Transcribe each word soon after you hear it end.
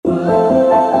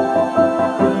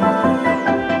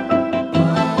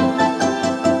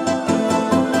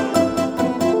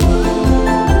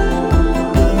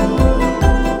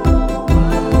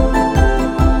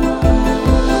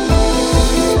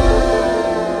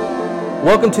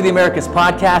Welcome to the Americus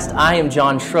podcast. I am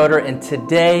John Schroeder, and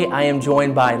today I am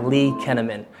joined by Lee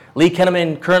Kinnamon. Lee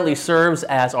Kinnamon currently serves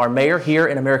as our mayor here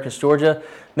in Americus, Georgia.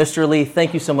 Mr. Lee,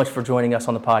 thank you so much for joining us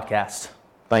on the podcast.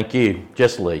 Thank you.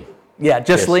 Just Lee. Yeah,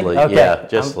 just Lee? Okay. Yeah,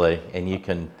 just Lee. And you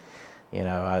can,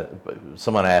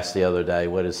 someone asked the other day,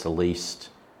 what is the least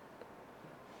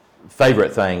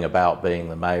favorite thing about being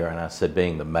the mayor? And I said,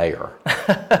 being the mayor.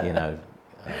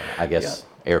 I guess,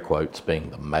 air quotes, being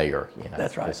the mayor.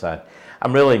 That's right.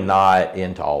 I'm really not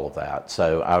into all of that.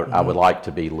 So I would like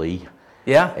to be Lee.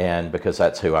 Yeah. And because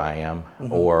that's who I am.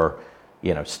 Or,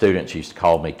 students used to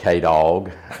call me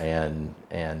K-Dog, and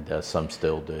some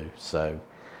still do. So,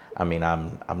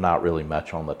 I'm not really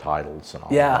much on the titles and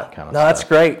all that kind of stuff. No, that's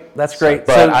great. That's great.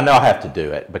 But I know I have to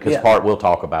do it because we'll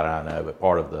talk about it, I know, but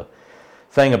part of the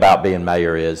thing about being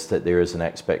mayor is that there is an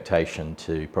expectation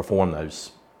to perform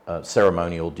those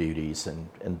ceremonial duties,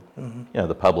 and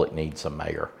the public needs a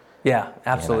mayor. Yeah,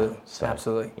 absolutely.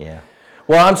 Absolutely. Yeah.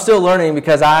 Well, I'm still learning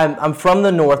because I'm from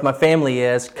the north. My family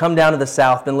is. Come down to the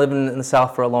south. Been living in the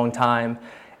south for a long time,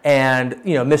 and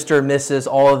Mr., Mrs.,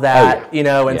 all of that.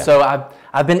 So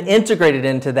I've been integrated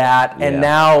into that, and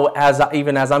now as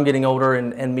I'm getting older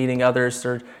and meeting others,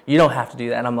 you don't have to do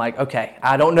that. And I'm like, okay,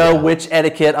 I don't know which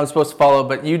etiquette I'm supposed to follow,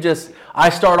 but I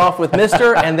start off with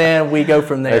Mr. and then we go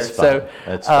from there.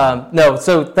 That's fine.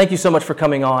 So thank you so much for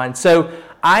coming on. So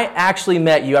I actually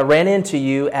met you. I ran into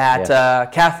you at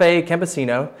Cafe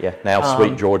Campesino. Yeah, now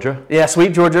Sweet Georgia. Yeah,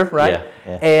 Sweet Georgia, right?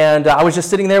 Yeah. And I was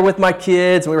just sitting there with my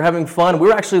kids, and we were having fun. We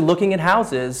were actually looking at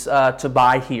houses to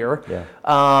buy here. Yeah.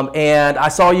 And I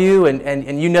saw you,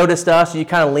 and you noticed us, and you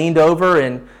kind of leaned over,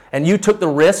 and you took the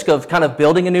risk of kind of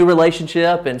building a new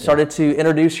relationship and started to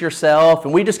introduce yourself.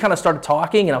 And we just kind of started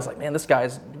talking, and I was like, man, this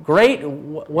guy's great.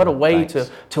 What a way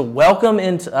to welcome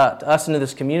us into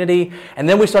this community. And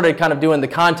then we started kind of doing the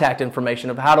contact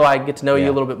information of how do I get to know you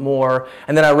a little bit more.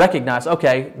 And then I recognized,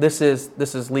 okay, this is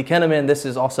Lee Kinnamon. This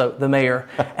is also the mayor.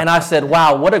 And I said,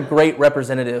 wow, what a great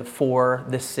representative for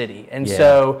this city. And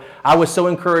so I was so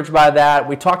encouraged by that.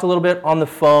 We talked a little bit on the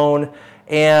phone.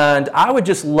 And I would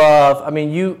just love,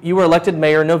 you were elected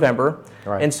mayor in November.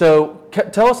 Right. And so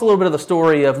tell us a little bit of the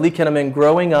story of Lee Kinnamon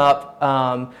growing up,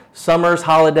 summers,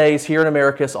 holidays here in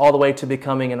Americus, all the way to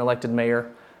becoming an elected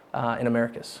mayor in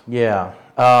Americus. Yeah.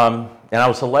 And I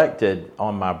was elected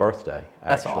on my birthday, actually.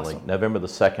 That's awesome. November the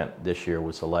 2nd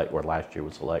last year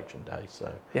was election day.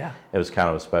 So it was kind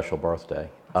of a special birthday.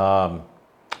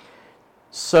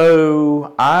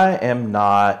 So I am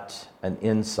not an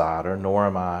insider, nor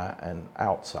am I an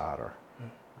outsider.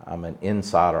 I'm an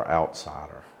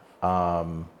insider-outsider.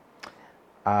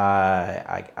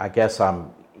 I guess I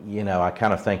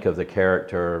kind of think of the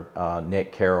character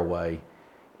Nick Carraway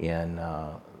in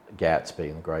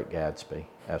Gatsby, The Great Gatsby,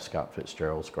 F. Scott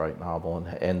Fitzgerald's great novel,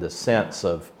 and the sense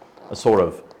of a sort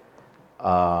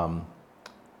of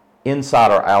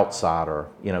insider-outsider,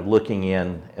 looking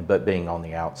in but being on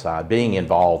the outside, being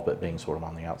involved but being sort of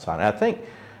on the outside. And I think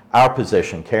our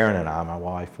position, Karen and I, my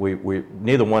wife, we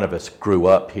neither one of us grew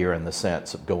up here in the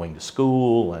sense of going to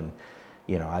school, and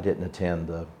I didn't attend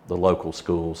the local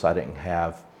schools. I didn't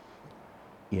have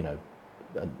a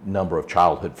number of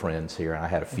childhood friends here, and I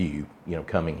had a few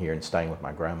coming here and staying with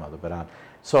my grandmother. But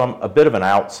so I'm a bit of an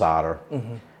outsider,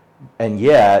 and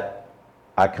yet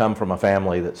I come from a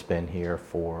family that's been here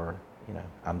for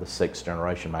I'm the 6th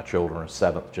generation. My children are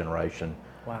 7th generation.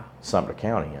 Wow. Sumter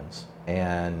Countyans,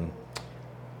 and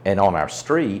on our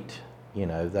street,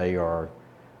 they are,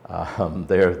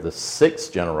 they're the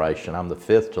 6th generation. I'm the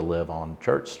 5th to live on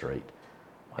Church Street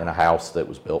in a house that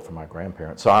was built for my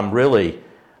grandparents. So I'm really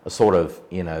a sort of,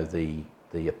 the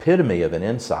epitome of an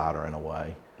insider in a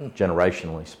way,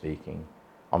 generationally speaking,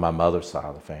 on my mother's side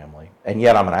of the family. And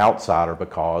yet I'm an outsider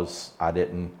because I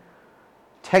didn't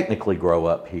technically grow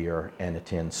up here and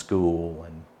attend school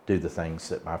and do the things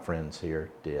that my friends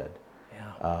here did.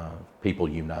 People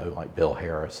like Bill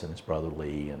Harris and his brother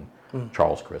Lee and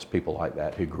Charles Chris, people like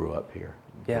that who grew up here,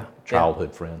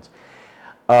 childhood friends.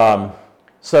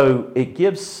 So it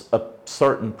gives a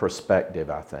certain perspective,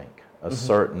 I think, a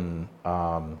certain,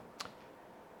 a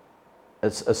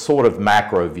sort of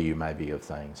macro view maybe of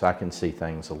things. I can see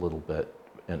things a little bit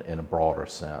in a broader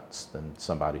sense than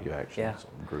somebody who actually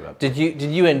grew up. Did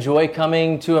you enjoy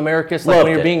coming to Americus when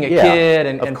you were being a kid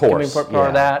and becoming part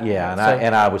of that? Yeah,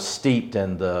 and I was steeped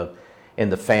in the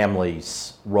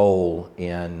family's role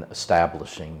in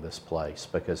establishing this place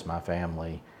because my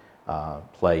family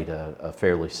played a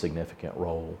fairly significant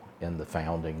role in the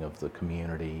founding of the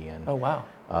community. And oh wow!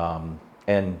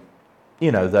 And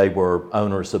they were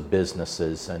owners of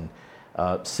businesses and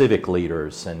civic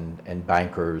leaders and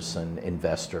bankers and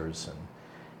investors,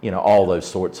 all those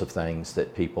sorts of things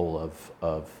that people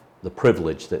of the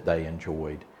privilege that they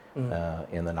enjoyed in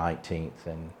the 19th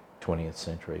and 20th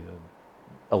century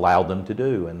allowed them to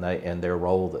do, and their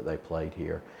role that they played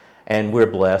here. And we're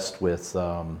blessed with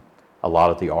a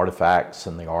lot of the artifacts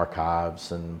and the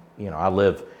archives, and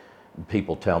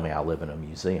people tell me I live in a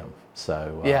museum.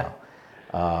 So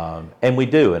and we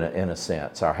do in a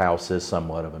sense. Our house is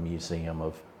somewhat of a museum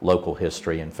of local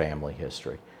history and family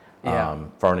history.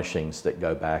 Furnishings that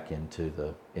go back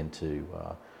into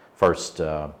first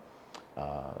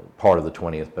part of the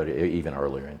 20th, but even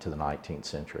earlier into the 19th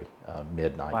century,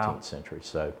 mid 19th century.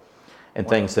 So, and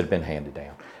things that have been handed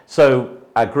down. So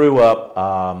I grew up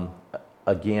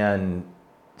again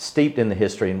steeped in the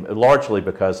history, and largely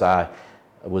because I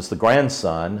was the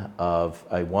grandson of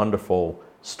a wonderful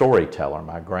storyteller.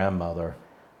 My grandmother,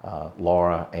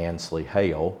 Laura Ansley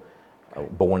Hale,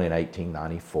 born in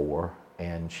 1894.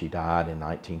 And she died in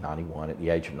 1991 at the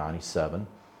age of 97.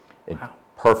 In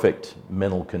perfect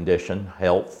mental condition,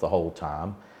 health the whole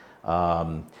time.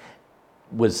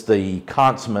 Was the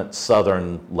consummate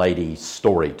Southern lady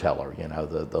storyteller,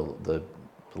 the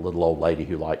little old lady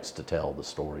who likes to tell the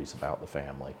stories about the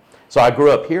family. So I grew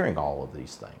up hearing all of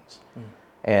these things.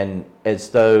 And as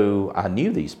though I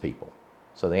knew these people.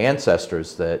 So the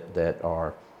ancestors that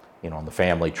are on the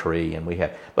family tree, and we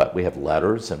have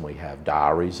letters, and we have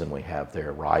diaries, and we have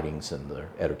their writings and their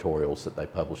editorials that they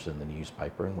published in the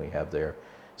newspaper, and we have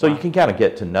so you can kind of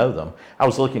get to know them. I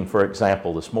was looking, for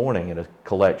example, this morning at a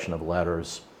collection of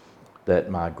letters that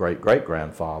my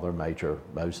great-great-grandfather, Major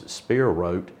Moses Spear,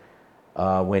 wrote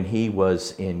when he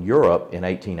was in Europe in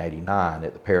 1889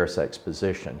 at the Paris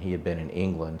Exposition. He had been in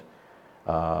England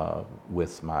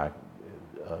with my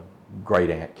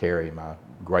great-aunt Carrie, my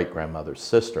great-grandmother's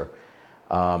sister.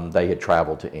 They had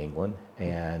traveled to England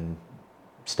and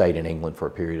stayed in England for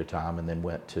a period of time, and then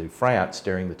went to France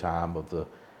during the time of the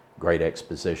Great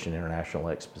Exposition, International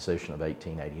Exposition of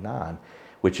 1889,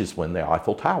 which is when the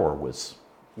Eiffel Tower was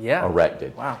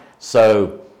erected. Wow.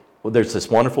 So there's this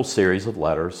wonderful series of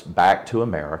letters back to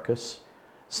Americus,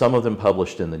 some of them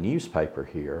published in the newspaper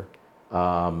here,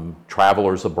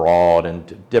 Travelers Abroad,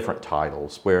 and different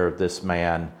titles, where this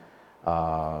man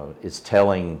is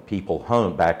telling people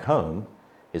back home,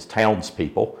 his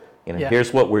townspeople,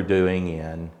 here's what we're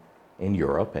doing in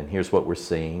Europe, and here's what we're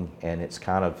seeing, and it's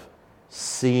kind of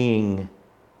seeing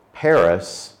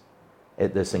Paris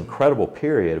at this incredible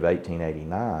period of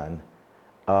 1889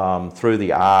 through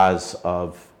the eyes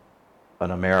of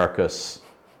an Americus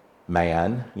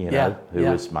man, who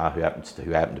happened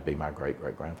to be my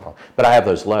great-great-grandfather. But I have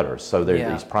those letters, so they're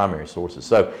these primary sources.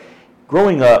 So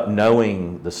growing up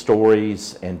knowing the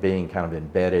stories and being kind of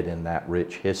embedded in that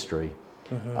rich history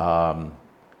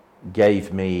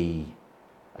gave me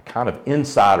a kind of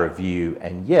insider view,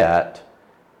 and yet,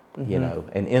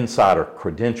 an insider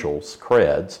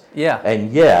creds,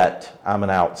 and yet I'm an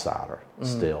outsider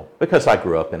still, because I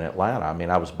grew up in Atlanta. I mean,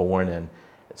 I was born at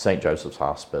St. Joseph's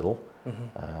Hospital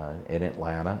in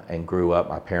Atlanta, and grew up.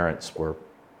 My parents were,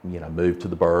 moved to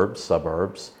the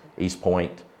suburbs, East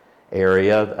Point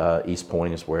area. East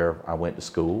Point is where I went to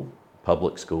school,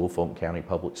 public school, Fulton County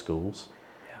Public Schools,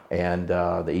 and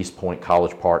the East Point,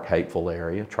 College Park, Hateville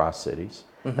area, Tri-Cities.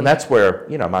 And that's where,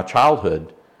 my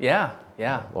childhood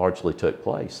largely took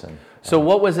place. And so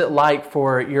what was it like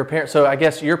for your parents? So I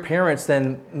guess your parents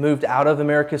then moved out of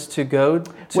Americus to go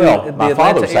to the my Atlanta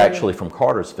father was area? actually from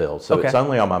Cartersville, so it's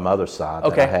only on my mother's side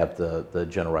that I have the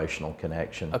generational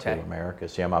connection to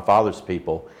Americus. Yeah, my father's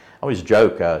people, I always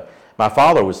joke, my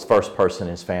father was the first person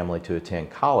in his family to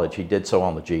attend college. He did so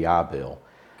on the GI Bill.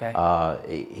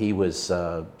 He was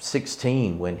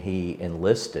 16 when he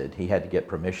enlisted. He had to get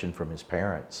permission from his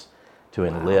parents to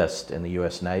enlist in the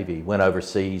U.S. Navy. Went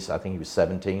overseas. I think he was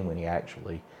 17 when he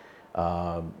actually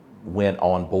went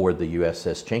on board the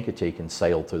USS Chincoteague and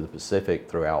sailed through the Pacific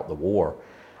throughout the war.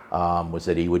 Was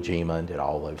at Iwo Jima and did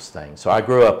all those things. So I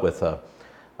grew up with a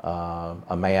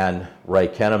man, Ray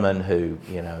Kinnamon, who,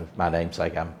 my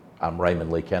namesake, I'm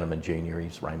Raymond Lee Kinnamon Jr.,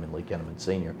 he's Raymond Lee Kinnamon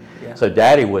Sr. So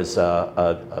Daddy was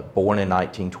born in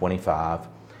 1925,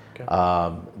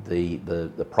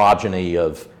 the progeny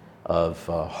of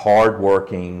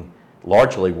hard-working,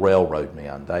 largely railroad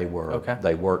men. They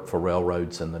worked for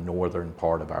railroads in the northern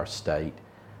part of our state,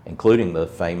 including the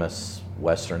famous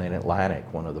Western and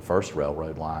Atlantic, one of the first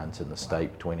railroad lines in the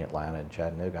state between Atlanta and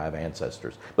Chattanooga. I have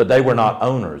ancestors. But they were not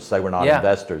owners, they were not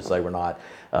investors, they were not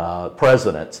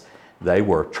presidents. They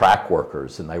were track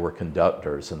workers, and they were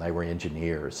conductors, and they were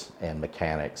engineers and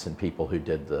mechanics and people who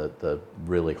did the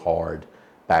really hard,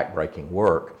 back-breaking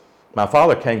work. My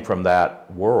father came from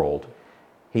that world.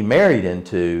 He married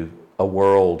into a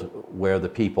world where the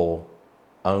people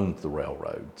owned the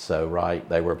railroad. So, right,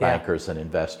 they were bankers and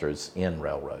investors in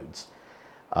railroads.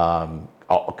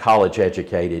 College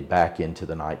educated back into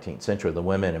the 19th century. The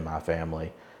women in my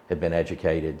family had been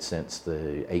educated since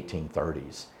the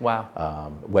 1830s.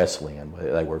 Wow. Wesleyan,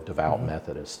 they were devout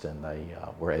Methodists, and they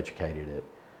were educated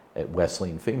at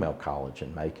Wesleyan Female College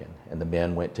in Macon. And the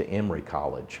men went to Emory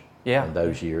College in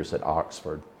those years at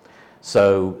Oxford.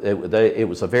 So it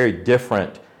was a very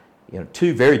different,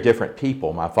 two very different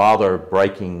people. My father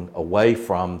breaking away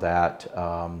from that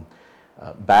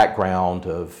background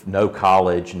of no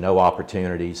college, no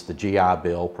opportunities. The GI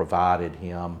Bill provided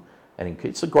him, and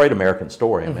it's a great American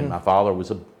story. I mean, my father was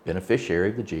a beneficiary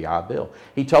of the GI Bill.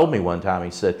 He told me one time, I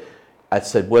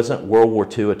said, wasn't World War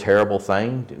II a terrible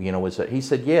thing? He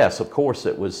said, yes, of course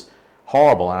it was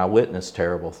horrible, and I witnessed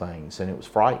terrible things, and it was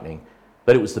frightening.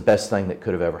 But it was the best thing that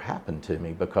could have ever happened to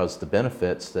me, because the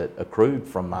benefits that accrued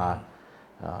from my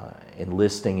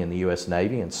enlisting in the U.S.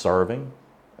 Navy and serving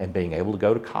and being able to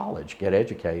go to college, get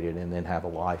educated, and then have a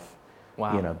life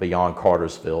beyond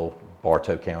Cartersville,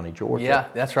 Bartow County, Georgia. Yeah,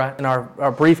 that's right. In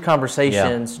our brief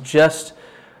conversations, just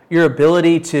your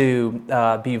ability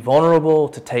to be vulnerable,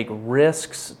 to take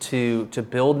risks, to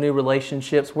build new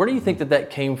relationships. Where do you think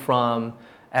that came from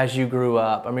as you grew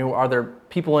up? I mean, are there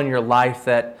people in your life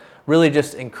that really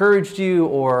just encouraged you,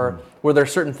 or were there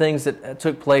certain things that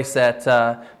took place that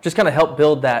just kind of helped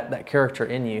build that character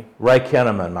in you? Ray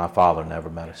Kinnamon, my father, never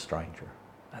met a stranger.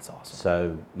 That's awesome.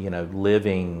 So,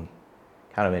 living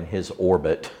kind of in his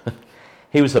orbit,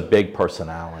 he was a big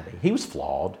personality. He was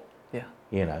flawed.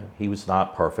 Yeah. He was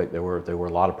not perfect. There were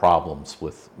a lot of problems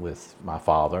with my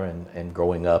father and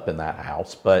growing up in that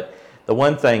house. But the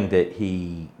one thing that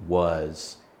he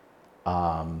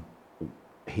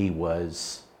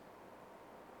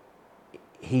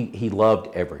loved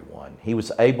everyone. He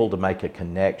was able to make a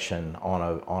connection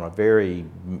on a very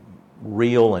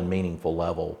real and meaningful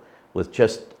level with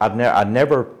I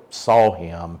never saw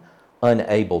him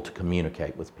unable to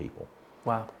communicate with people.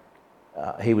 Wow.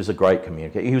 He was a great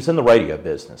communicator. He was in the radio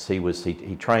business.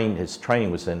 He trained. His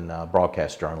training was in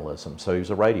broadcast journalism, so he was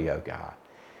a radio guy.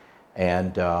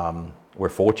 And we're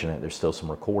fortunate. There's still some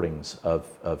recordings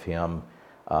of him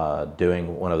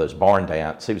doing one of those barn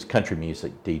dance. He was country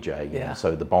music DJ,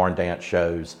 so the barn dance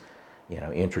shows,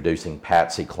 introducing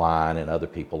Patsy Cline and other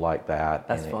people like that.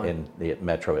 That's fun. In the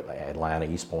Metro Atlanta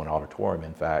East Point Auditorium,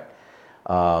 in fact,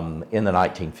 in the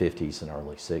 1950s and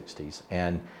early 60s.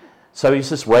 And so he's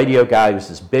this radio guy. He was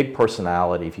this big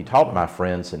personality. If you talk to my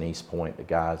friends in East Point, the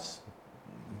guys,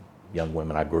 young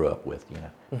women I grew up with,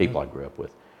 people I grew up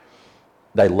with,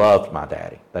 they loved my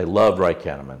daddy. They loved Ray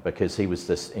Kinnamon because he was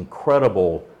this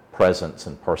incredible presence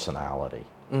and personality.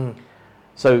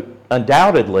 So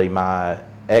undoubtedly my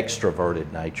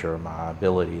extroverted nature, my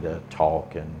ability to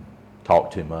talk and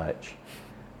talk too much,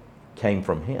 came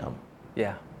from him.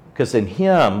 Yeah. Because in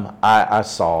him I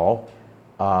saw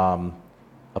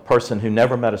a person who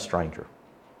never met a stranger.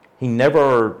 He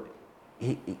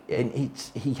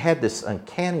had this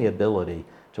uncanny ability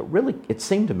to really, it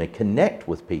seemed to me, connect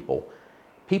with people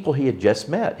he had just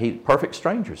met, perfect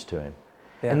strangers to him.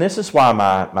 Yeah. And this is why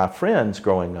my friends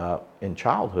growing up in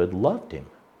childhood loved him.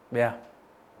 Yeah.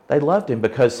 They loved him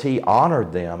because he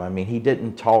honored them. I mean, he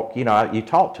didn't talk, you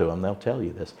talk to them, they'll tell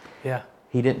you this. Yeah.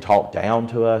 He didn't talk down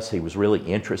to us. He was really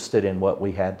interested in what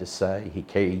we had to say.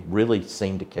 He really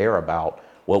seemed to care about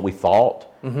what we thought.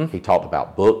 He talked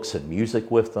about books and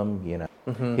music with them,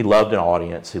 He loved an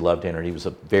audience. He loved energy. He was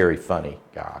a very funny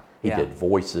guy. He did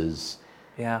voices.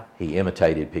 Yeah. He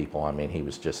imitated people. I mean, he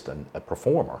was just a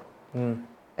performer.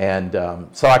 And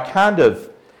so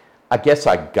I guess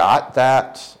I got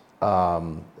that,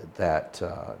 some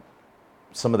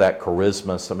of that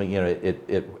charisma. Some,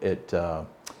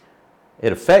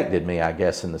 it affected me, I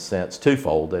guess, in the sense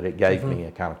twofold, that it gave me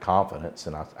a kind of confidence,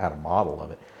 and I had a model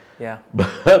of it. Yeah.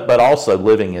 But also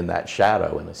living in that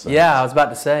shadow, in a sense. Yeah, I was about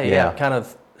to say, kind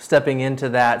of stepping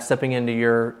into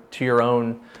your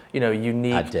own,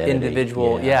 unique identity.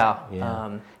 Individual.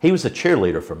 Yeah. He was a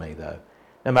cheerleader for me, though.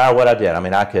 No matter what I did, I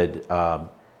mean, I could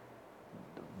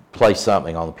play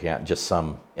something on the piano,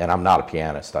 and I'm not a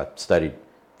pianist. I studied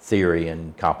theory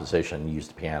and composition,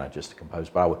 used the piano just to compose,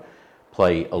 but I would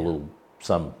play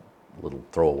some little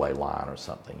throwaway line or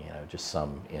something, just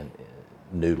some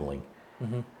noodling.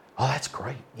 Oh, that's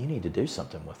great. You need to do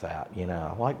something with that.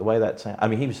 I like the way that sounds. I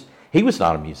mean, he was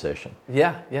not a musician.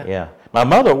 Yeah. My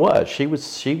mother was. She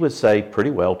was a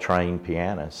pretty well trained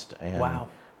pianist, and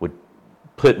would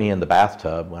put me in the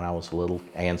bathtub when I was little.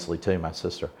 Ansley too, my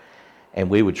sister, and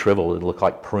we would shrivel. It looked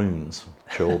like prunes,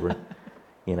 children.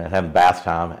 having bath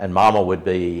time, and Mama would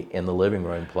be in the living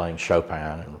room playing Chopin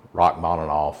and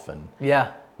Rachmaninoff and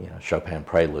Chopin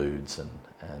preludes and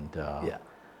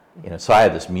so I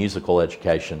had this musical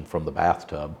education from the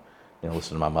bathtub,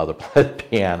 listening to my mother play the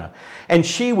piano, and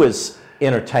she was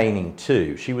entertaining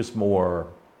too. She was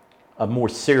a more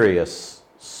serious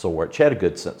sort. She had a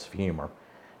good sense of humor.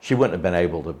 She wouldn't have been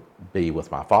able to be with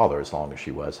my father as long as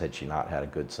she was had she not had a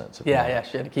good sense of humor. Yeah,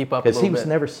 she had to keep up a little bit. Because he was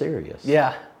never serious.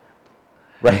 Yeah.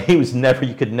 Right? He was never,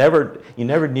 you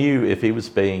never knew if he was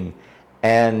being,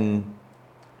 and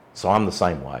so I'm the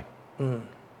same way.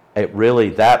 It really,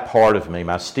 that part of me,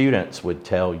 my students would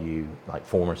tell you, like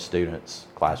former students,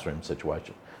 classroom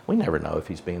situation, we never know if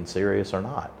he's being serious or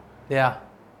not. Yeah.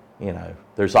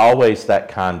 There's always that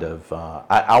kind of,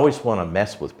 I always want to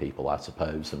mess with people, I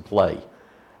suppose, and play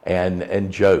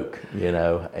and joke,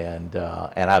 and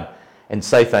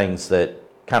say things that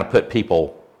kind of put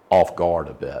people off guard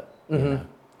a bit.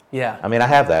 Yeah. I mean, I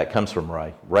have that. It comes from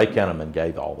Ray. Ray Kinnamon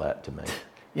gave all that to me.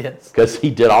 Yes. Because he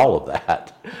did all of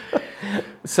that.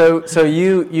 So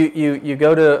you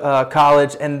go to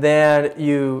college, and then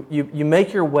you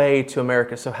make your way to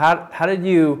Americus. So how did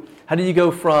you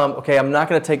go from, okay, I'm not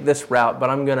going to take this route, but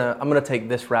I'm gonna take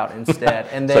this route instead?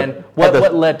 And then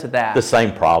what led to that? The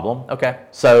same problem. Okay.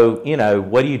 So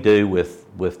what do you do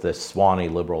with this Swanee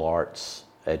liberal arts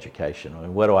education? I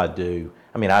mean, what do I do?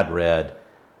 I mean, I'd read,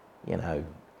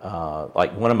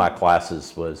 like one of my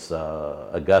classes was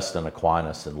Augustine,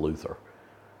 Aquinas, and Luther.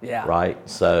 Yeah. Right.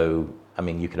 So I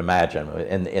mean, you can imagine,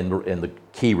 in the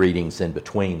key readings in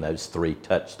between those three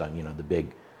touchstones, the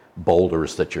big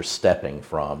boulders that you're stepping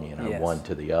from, Yes. one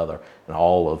to the other, and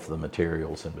all of the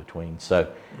materials in between.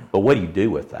 So, but what do you do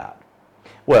with that?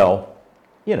 Well,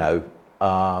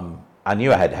 I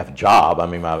knew I had to have a job. I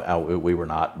mean, we were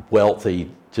not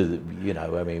wealthy I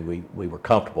mean, we were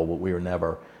comfortable, but we were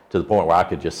never to the point where I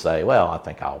could just say, well, I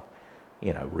think I'll,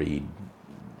 read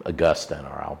Augustine,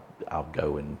 or I'll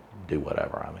go and do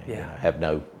whatever. I mean, I have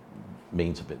no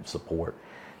means of support.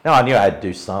 Now, I knew I had to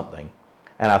do something.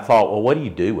 And I thought, well, what do you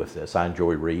do with this? I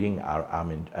enjoy reading. I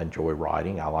enjoy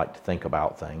writing. I like to think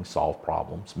about things, solve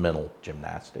problems, mental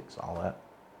gymnastics, all that.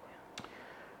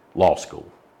 Law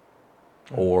school.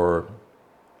 Or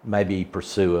maybe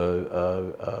pursue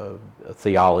a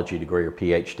theology degree or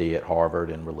PhD at Harvard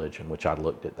in religion, which I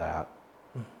looked at that.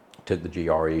 Took the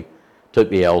GRE, took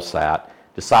the LSAT,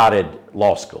 decided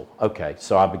law school. Okay,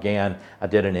 so I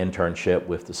did an internship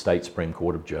with the State Supreme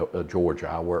Court of Georgia.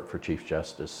 I worked for Chief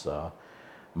Justice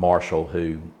Marshall,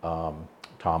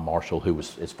 Tom Marshall, who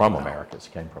is from Americus,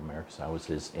 came from Americus. I was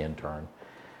his intern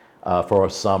for a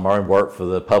summer, and worked for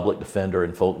the public defender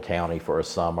in Fulton County for a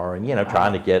summer, and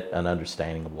trying to get an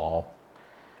understanding of law.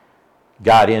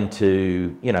 Got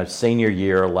into senior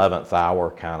year, 11th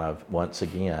hour, kind of once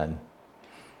again.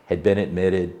 Had been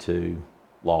admitted to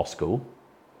law school.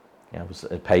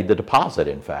 I paid the deposit,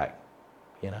 in fact,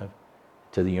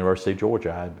 to the University of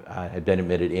Georgia. I had been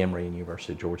admitted to Emory and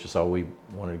University of Georgia, so we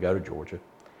wanted to go to Georgia.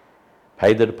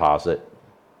 Paid the deposit.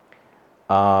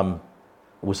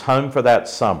 Was home for that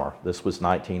summer. This was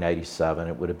 1987.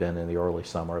 It would have been in the early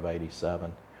summer of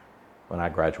 87 when I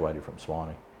graduated from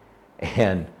Swanee.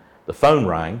 And the phone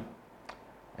rang,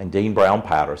 and Dean Brown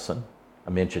Patterson, I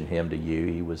mentioned him to you.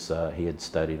 He had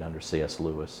studied under C.S.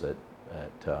 Lewis at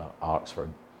Oxford.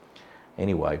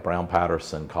 Anyway, Brown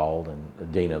Patterson called, and the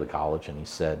dean of the college, and he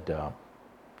said,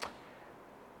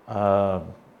 how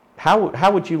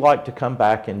would you like to come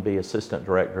back and be assistant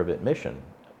director of admission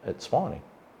at Swanee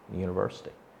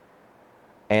University?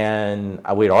 And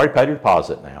we'd already paid a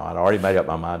deposit now. I'd already made up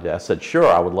my mind. I said, sure,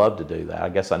 I would love to do that. I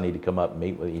guess I need to come up and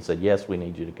meet with you. He said, yes, we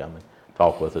need you to come and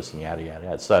talk with us, and yada, yada,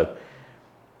 yada. So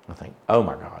I think, oh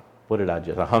my God, what did I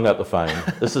just? I hung up the phone.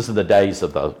 This is in the days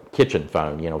of the kitchen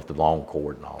phone, with the long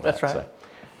cord and all that. That's right.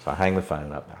 So I hang the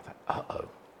phone up, and I thought,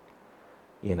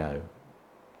 uh-oh.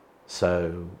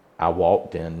 So I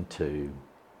walked into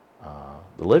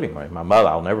the living room. My mother,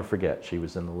 I'll never forget, she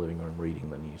was in the living room reading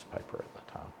the newspaper at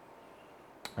the time.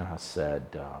 And I said,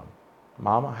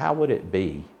 Mama, how would it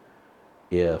be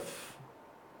if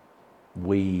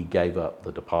we gave up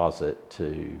the deposit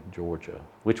to Georgia,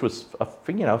 which was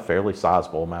a fairly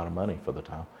sizable amount of money for the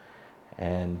time?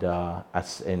 And I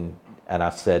said,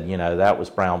 that was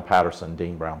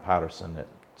Dean Brown Patterson at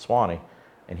Swanee,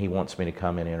 and he wants me to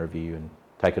come and interview and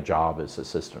take a job as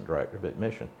assistant director of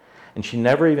admission. And she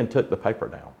never even took the paper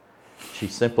down. She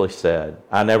simply said,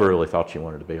 I never really thought she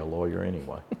wanted to be a lawyer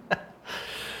anyway.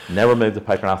 Never moved the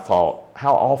paper, and I thought,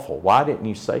 how awful. Why didn't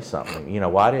you say something?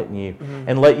 Why didn't you? Mm-hmm.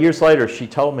 And years later, she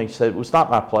told me, she said, it was not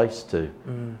my place to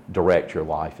direct your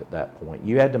life at that point.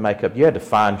 You had to you had to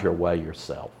find your way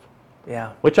yourself.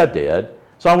 Yeah. Which I did.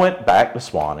 So I went back to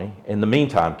Sewanee. In the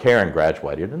meantime, Karen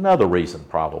graduated. Another reason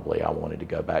probably I wanted to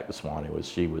go back to Sewanee was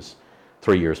she was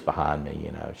 3 years behind me.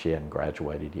 You know, she hadn't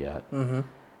graduated yet. Mm-hmm.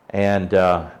 And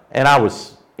I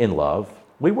was in love.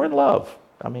 We were in love.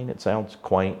 I mean, it sounds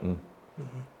quaint and,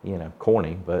 you know,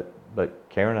 corny, but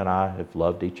Karen and I have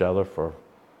loved each other for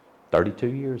 32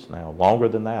 years now. Longer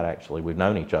than that, actually. We've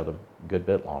known each other a good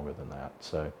bit longer than that.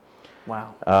 So,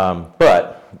 wow.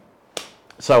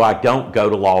 So I don't go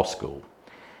to law school.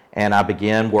 And I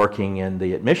began working in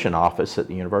the admission office at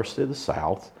the University of the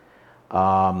South.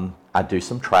 I do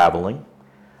some traveling,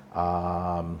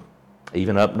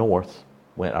 even up north.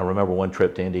 I remember one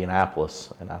trip to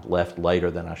Indianapolis, and I left later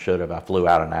than I should have. I flew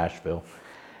out of Nashville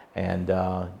and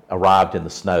arrived in the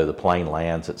snow. The plane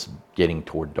lands, it's getting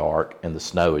toward dark, and the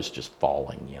snow is just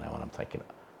falling, you know, and I'm thinking,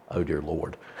 oh, dear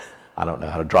Lord, I don't know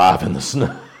how to drive in the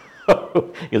snow.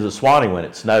 Because at Sewanee, when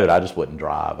it snowed, I just wouldn't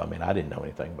drive. I mean, I didn't know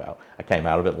anything about it. I came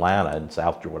out of Atlanta in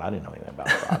South Georgia. I didn't know anything about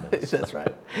driving. That's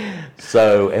right.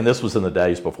 So, and this was in the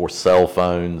days before cell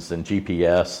phones and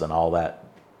GPS and all that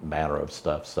manner of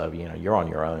stuff. So, you know, you're on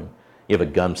your own. You have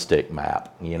a gumstick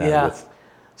map, you know, with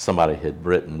somebody had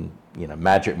written, you know,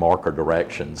 magic marker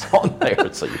directions on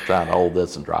there. So you're trying to hold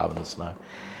this and drive in the snow.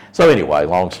 So anyway,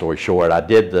 long story short, I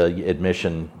did the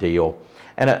admission deal.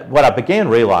 And what I began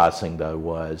realizing, though,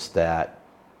 was that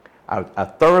I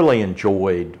thoroughly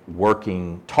enjoyed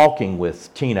talking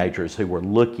with teenagers who were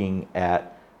looking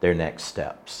at their next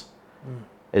steps.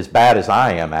 As bad as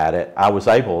I am at it, I was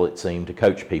able, it seemed, to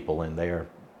coach people in their,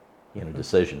 you know,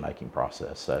 decision-making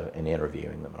process, and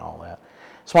interviewing them and all that.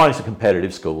 Sewanee's a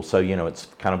competitive school, so, you know, it's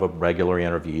kind of a regular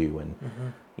interview, and,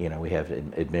 you know, we have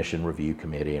an admission review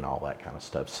committee and all that kind of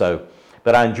stuff. So,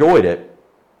 but I enjoyed it.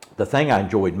 The thing I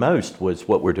enjoyed most was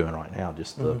what we're doing right now,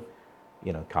 just the,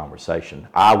 you know, conversation.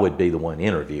 I would be the one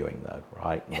interviewing, though,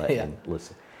 right? And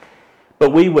listen.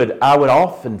 But I would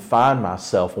often find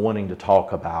myself wanting to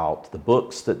talk about the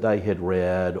books that they had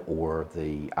read, or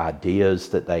the ideas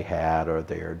that they had, or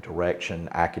their direction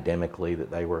academically that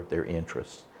their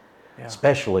interests. Yeah.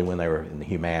 Especially when they were in the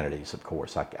humanities, of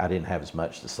course. I didn't have as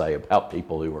much to say about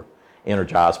people who were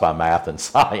energized by math and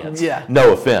science. Yeah.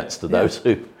 No offense to those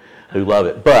who love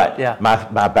it. But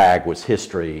my bag was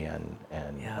history and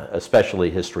especially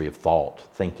history of thought,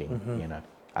 thinking, you know,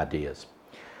 ideas.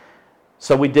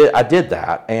 So I did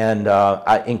that, and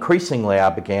increasingly I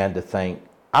began to think,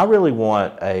 I really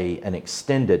want an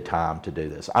extended time to do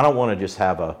this. I don't want to just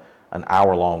have an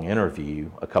hour-long interview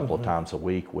a couple of times a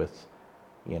week with,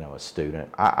 you know, a student.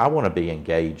 I want to be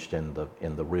engaged in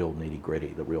the real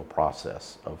nitty-gritty, the real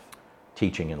process of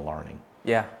teaching and learning.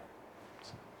 Yeah.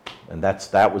 And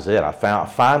that was it. I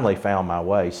finally found my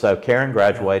way. So Karen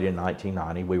graduated in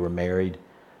 1990. We were married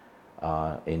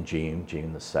in June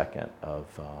the 2nd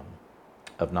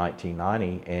of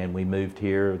 1990, and we moved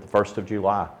here the 1st of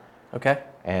July. Okay.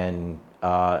 And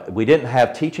we didn't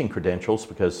have teaching credentials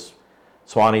because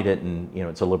Sewanee didn't, you know,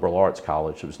 it's a liberal arts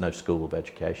college. There was no school of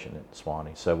education at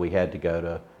Sewanee. So we had to go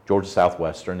to Georgia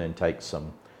Southwestern and take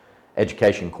some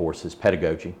education courses,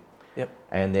 pedagogy. Yep.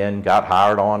 And then got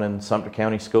hired on in Sumter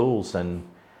County Schools, and,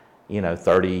 you know,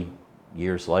 30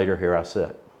 years later, here I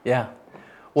sit. Yeah.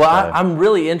 Well, so, I'm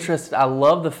really interested. I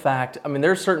love the fact, I mean,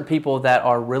 there are certain people that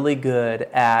are really good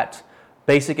at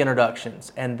basic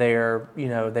introductions, and they're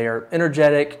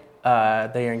energetic,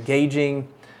 they're engaging,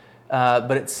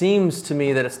 but it seems to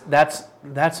me that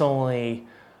that's only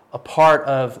a part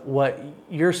of what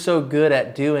you're so good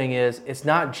at doing. Is it's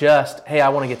not just, hey, I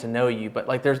want to get to know you, but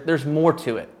like there's more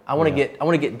to it. I want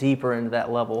to get deeper into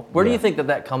that level. Where do you think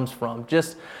that comes from?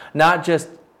 Not just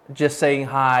saying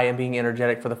hi and being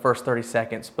energetic for the first 30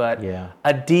 seconds, but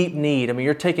a deep need. I mean,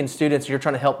 you're taking students, you're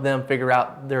trying to help them figure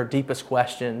out their deepest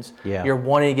questions. Yeah. You're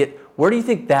wanting to where do you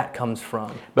think that comes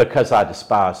from? Because I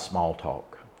despise small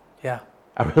talk. Yeah.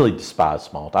 I really despise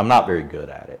small talk. I'm not very good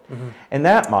at it. Mm-hmm. And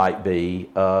that might be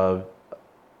a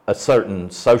certain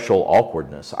social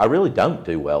awkwardness. I really don't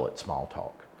do well at small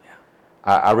talk. Yeah.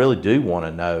 I really do want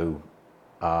to know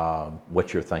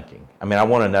what you're thinking. I mean, I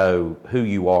want to know who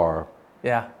you are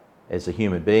as a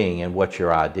human being and what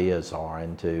your ideas are.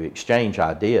 And to exchange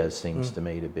ideas seems to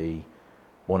me to be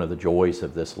one of the joys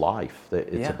of this life.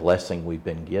 It's a blessing we've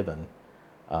been given.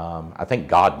 I think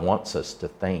God wants us to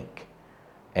think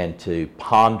and to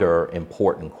ponder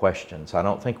important questions. I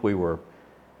don't think we're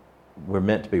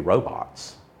meant to be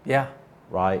robots. Yeah.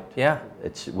 Right? Yeah.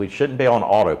 We shouldn't be on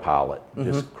autopilot,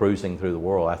 just cruising through the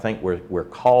world. I think we're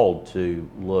called to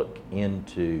look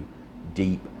into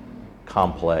deep,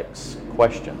 complex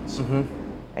questions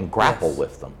and grapple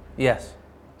with them. Yes.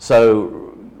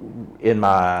 So in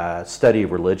my study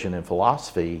of religion and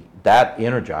philosophy, that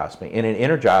energized me. And it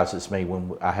energizes me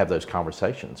when I have those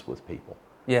conversations with people.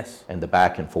 Yes. And the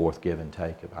back and forth give and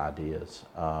take of ideas.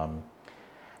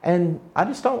 And I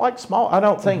just don't like I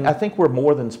don't think, I think we're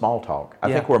more than small talk.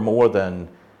 I think we're more than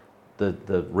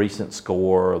the recent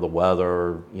score or the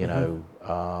weather, you know,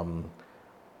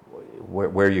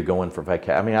 where you're going for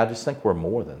vacation. I mean, I just think we're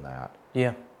more than that.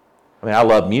 Yeah. I mean, I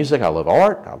love music, I love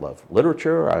art, I love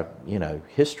literature,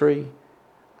 history.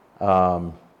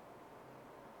 I'm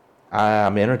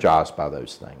energized by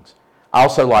those things. I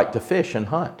also like to fish and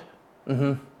hunt.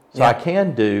 So I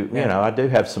can do, I do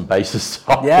have some basis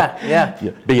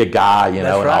to be a guy, and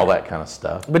all that kind of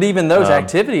stuff. But even those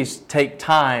activities take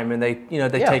time, and they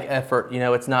take effort.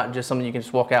 It's not just something you can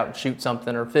just walk out and shoot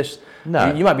something or fish.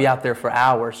 No. You might be out there for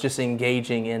hours just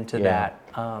engaging into that.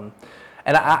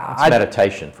 And it's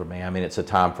meditation for me. I mean, it's a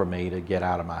time for me to get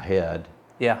out of my head.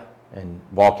 Yeah. And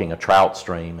walking a trout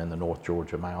stream in the North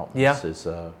Georgia mountains is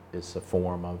a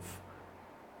form of,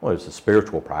 it's a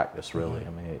spiritual practice, really. I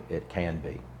mean, it can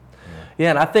be. Yeah,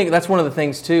 and I think that's one of the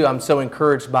things too. I'm so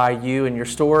encouraged by you and your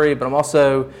story, but I'm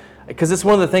also, because it's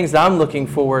one of the things that I'm looking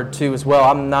forward to as well.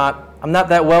 I'm not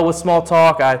that well with small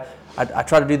talk. I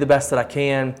try to do the best that I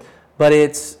can, but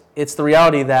it's the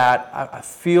reality that I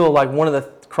feel like one of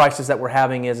the crises that we're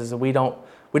having is that we don't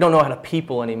know how to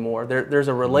people anymore. There's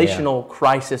a relational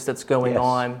crisis that's going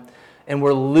on, and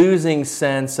we're losing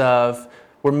sense of,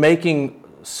 we're making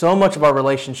so much of our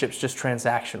relationships just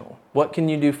transactional. What can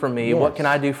you do for me? What can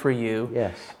I do for you?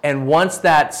 Yes. And once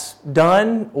that's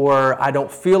done, or I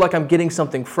don't feel like I'm getting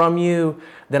something from you,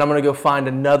 then I'm going to go find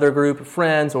another group of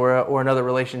friends or another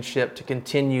relationship to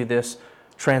continue this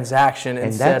transaction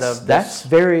instead of this. That's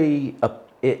very,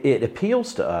 it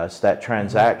appeals to us, that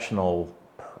transactional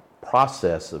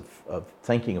process of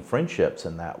thinking of friendships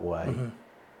in that way,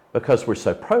 because we're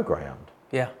so programmed.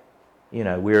 Yeah.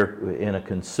 We're in a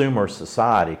consumer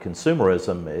society.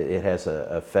 Consumerism, it has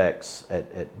effects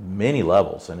at many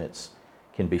levels, and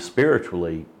can be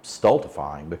spiritually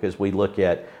stultifying, because we look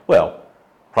at,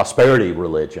 prosperity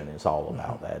religion is all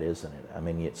about that, isn't it? I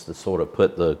mean, it's to sort of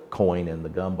put the coin in the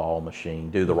gumball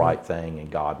machine, do the right thing, and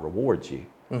God rewards you.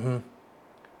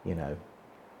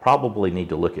 Probably need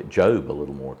to look at Job a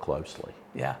little more closely.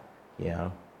 Yeah.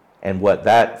 And what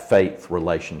that faith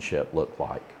relationship looked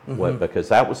like. Because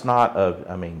that was not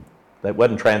that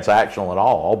wasn't transactional at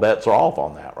all. All bets are off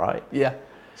on that, right? Yeah.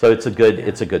 So it's a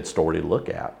good story to look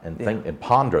at and think and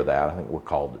ponder that. I think we're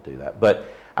called to do that. But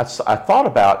I thought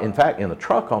about, in fact, in the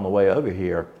truck on the way over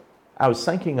here, I was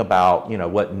thinking about,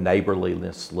 what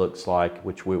neighborliness looks like,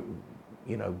 which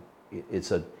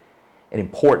it's an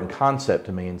important concept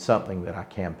to me and something that I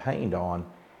campaigned on.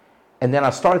 And then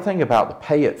I started thinking about the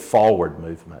pay it forward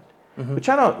movement, which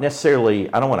I don't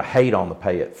want to hate on the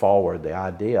pay it forward, the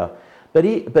idea,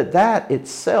 but that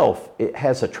itself, it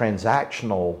has a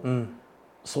transactional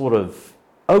sort of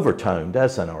overtone,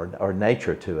 doesn't it, or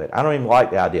nature to it. I don't even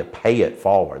like the idea of pay it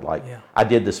forward, like I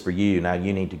did this for you, now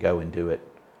you need to go and do it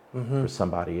for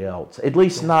somebody else, at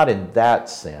least not in that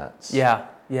sense. Yeah.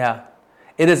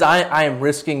 It is, I am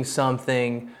risking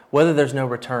something, whether there's no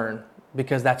return,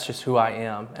 because that's just who I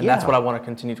am, and that's what I want to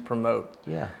continue to promote.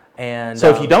 Yeah. And so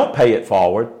if you don't pay it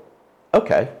forward,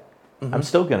 okay, I'm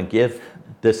still going to give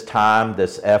this time,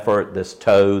 this effort, this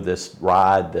tow, this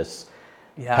ride, this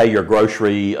pay your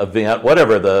grocery event,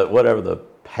 whatever the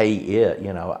pay it,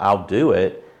 I'll do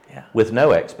it with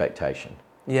no expectation.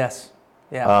 Yes.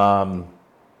 Yeah.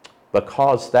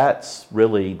 Because that's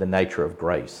really the nature of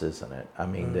grace, isn't it? I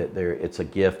mean, it's a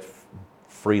gift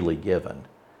freely given.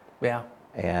 Yeah.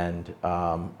 And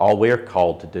all we're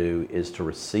called to do is to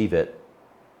receive it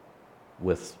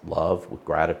with love, with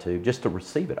gratitude, just to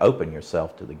receive it, open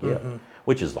yourself to the gift,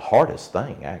 which is the hardest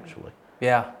thing, actually.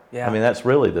 Yeah. I mean, that's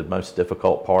really the most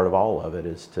difficult part of all of it,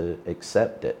 is to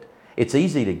accept it. It's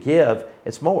easy to give.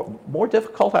 It's more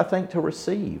difficult, I think, to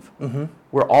receive.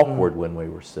 We're awkward when we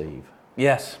receive.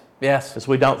 Yes. Because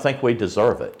we don't think we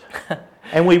deserve it.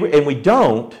 and we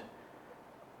don't,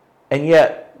 and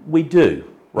yet we do.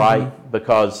 Right?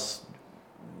 Because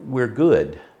we're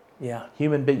good. Yeah.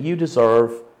 Human being, you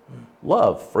deserve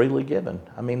love freely given.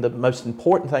 I mean, the most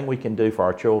important thing we can do for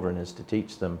our children is to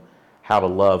teach them how to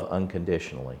love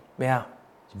unconditionally. Yeah.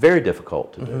 It's very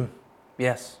difficult to do.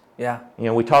 Yes. Yeah.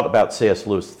 We talked about C.S.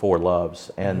 Lewis' 4 loves,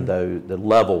 and the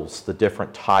levels, the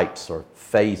different types or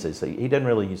phases. He didn't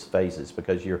really use phases,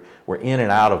 because we're in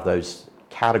and out of those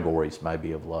categories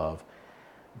maybe of love.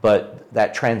 But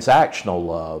that transactional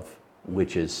love,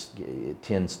 which it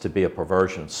tends to be a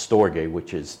perversion of storge,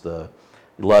 which is the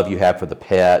love you have for the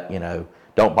pet,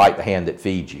 don't don't bite the hand that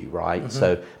feeds you, right?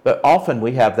 So, but often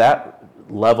we have that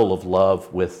level of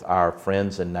love with our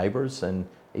friends and neighbors and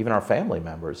even our family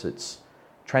members. It's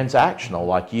transactional,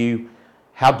 like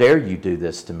how dare you do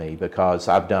this to me because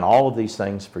I've done all of these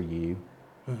things for you.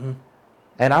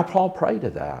 And I fall prey to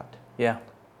that. Yeah.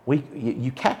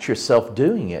 You catch yourself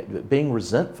doing it, being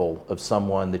resentful of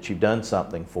someone that you've done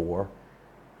something for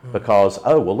because,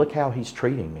 oh, well, look how he's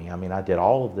treating me. I mean, I did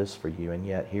all of this for you, and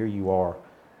yet here you are.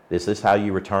 Is this how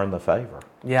you return the favor?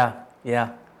 Yeah,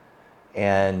 yeah.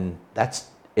 And that's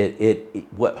it.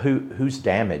 Who's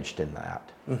damaged in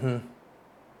that?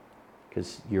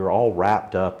 Because you're all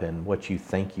wrapped up in what you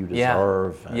think you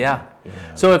deserve. Yeah. And, you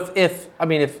know. So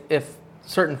if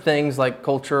certain things like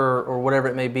culture or whatever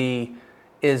it may be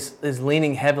is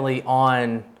leaning heavily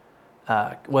on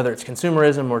whether it's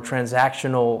consumerism or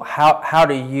transactional,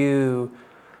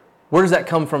 where does that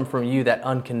come from you, that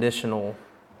unconditional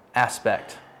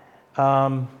aspect?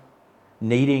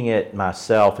 Needing it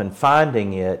myself and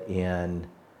finding it in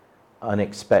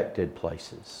unexpected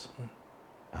places.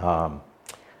 I'm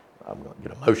going to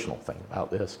get emotional thinking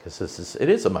about this because it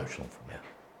is emotional for me.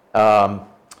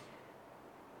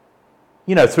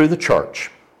 Through the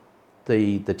church,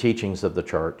 the teachings of the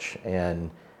church, and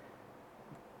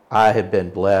I have been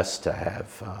blessed to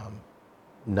have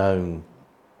known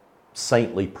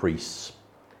saintly priests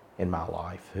in my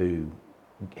life who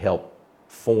help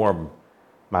form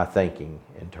my thinking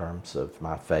in terms of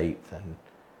my faith. And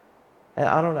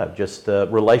I don't know, just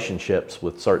relationships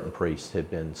with certain priests have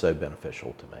been so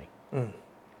beneficial to me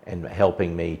and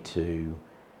helping me to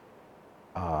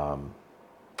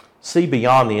see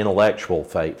beyond the intellectual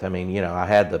faith. I mean, I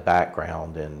had the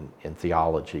background in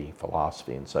theology,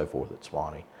 philosophy, and so forth at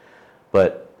Sewanee,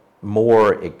 but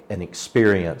more an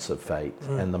experience of faith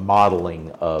and the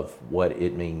modeling of what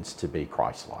it means to be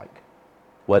Christ-like,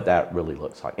 what that really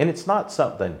looks like. And it's not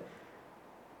something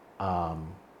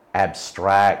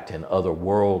abstract and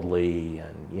otherworldly,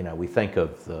 and we think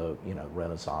of the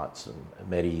Renaissance and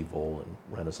medieval and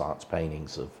Renaissance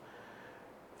paintings of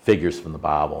figures from the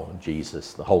Bible and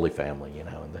Jesus, the Holy Family,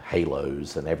 and the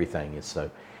halos and everything is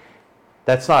so.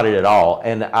 That's not it at all.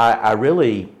 And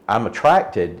I'm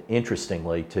attracted,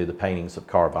 interestingly, to the paintings of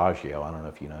Caravaggio. I don't know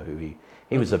if you know who he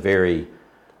was a very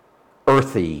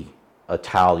earthy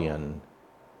Italian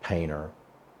painter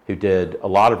who did a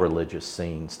lot of religious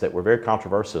scenes that were very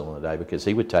controversial in the day because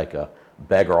he would take a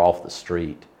beggar off the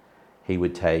street. He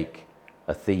would take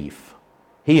a thief.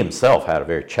 He himself had a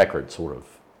very checkered sort of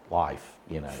life.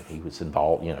 He was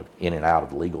involved, in and out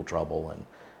of legal trouble,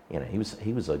 and he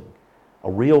was a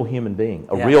real human being,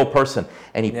 a real person.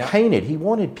 And he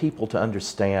wanted people to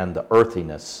understand the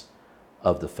earthiness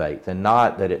of the faith and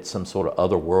not that it's some sort of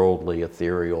otherworldly,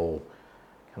 ethereal,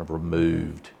 kind of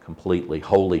removed, completely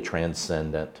wholly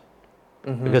transcendent,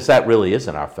 because that really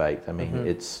isn't our faith. I mean,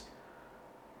 it's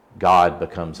God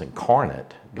becomes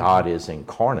incarnate. God is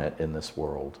incarnate in this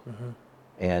world.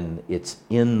 And it's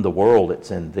in the world,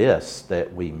 it's in this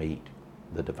that we meet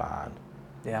the divine.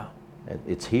 Yeah.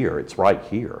 It's here, it's right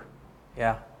here.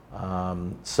 Yeah.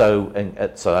 So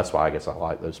that's why I guess I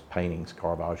like those paintings,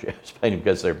 Caravaggio's painting,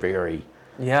 because they're very,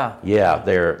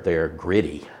 they're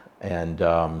gritty. And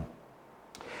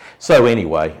so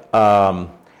anyway,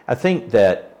 I think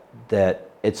that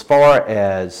as far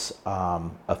as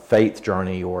a faith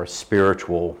journey or a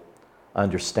spiritual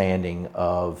understanding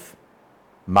of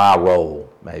my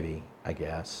role, maybe, I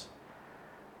guess,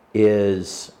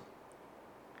 is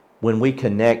when we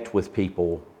connect with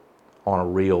people on a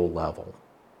real level.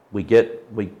 We get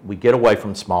away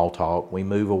from small talk. We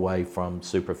move away from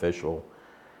superficial,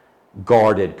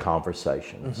 guarded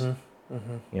conversations.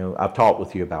 I've talked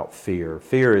with you about fear.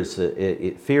 Fear is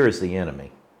the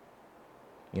enemy.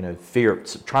 Fear,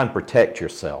 trying to protect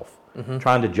yourself,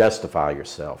 trying to justify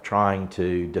yourself, trying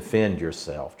to defend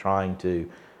yourself, trying to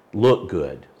look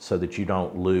good so that you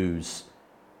don't lose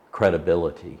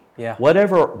credibility. Yeah.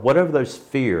 Whatever those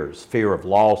fears, fear of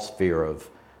loss, fear of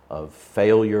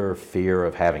failure, fear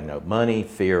of having no money,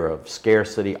 fear of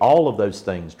scarcity, all of those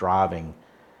things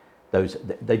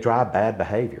they drive bad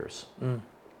behaviors.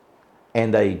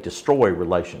 And they destroy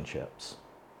relationships.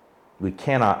 We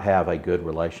cannot have a good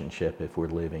relationship if we're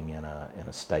living in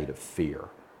a state of fear,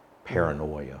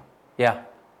 paranoia. Yeah.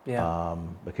 Yeah.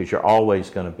 Because you're always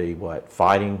going to be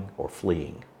fighting or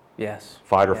fleeing. Yes.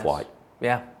 Fight or flight.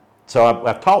 Yeah. So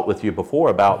I've talked with you before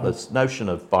about this notion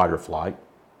of fight or flight.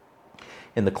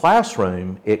 In the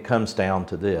classroom, it comes down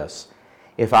to this.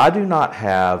 If I do not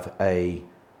have a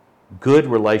good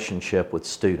relationship with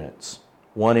students,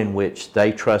 one in which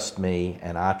they trust me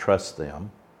and I trust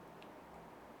them,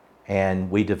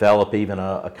 And we develop even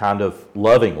a kind of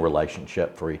loving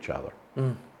relationship for each other,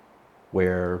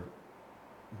 where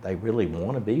they really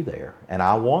want to be there, and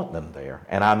I want them there,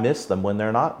 and I miss them when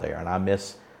they're not there, and I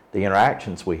miss the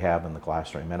interactions we have in the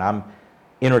classroom, and I'm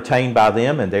entertained by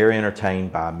them, and they're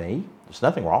entertained by me. There's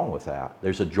nothing wrong with that.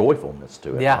 There's a joyfulness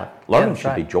to it. Yeah. Right? Learning Yeah,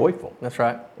 should be joyful. That's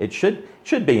right. It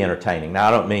should be entertaining. Now,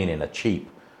 I don't mean in a cheap,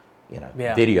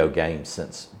 video game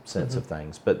sense of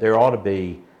things, but there ought to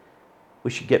be. We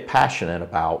should get passionate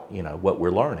about what we're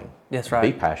learning. That's right.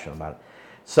 Be passionate about it.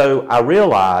 So I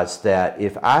realized that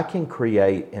if I can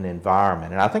create an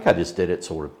environment, and I think I just did it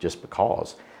sort of just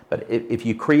because, but if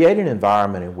you create an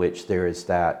environment in which there is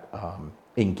that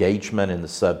engagement in the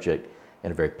subject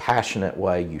in a very passionate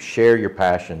way, you share your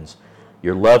passions,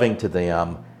 you're loving to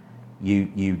them,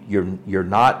 you're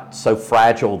not so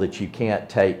fragile that you can't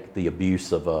take the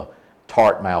abuse of a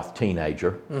tart-mouthed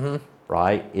teenager,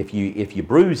 right? If you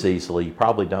bruise easily, you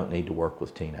probably don't need to work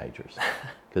with teenagers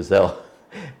because they'll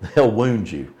wound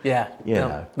you. Yeah,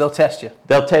 know. They'll test you.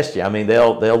 They'll test you. I mean,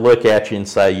 they'll look at you and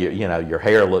say, your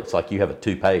hair looks like you have a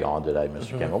toupee on today,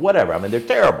 Mr. Kim, or whatever. I mean, they're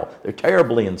terrible. They're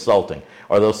terribly insulting.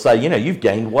 Or they'll say, you've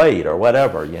gained weight or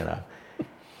whatever,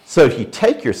 So if you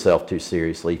take yourself too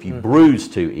seriously, if you bruise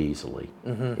too easily,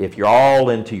 if you're all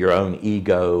into your own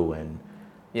ego and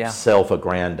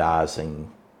self-aggrandizing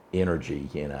energy,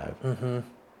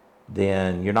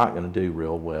 then you're not going to do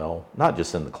real well, not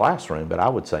just in the classroom, but I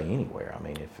would say anywhere. I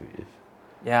mean,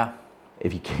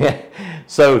 if you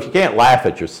can't laugh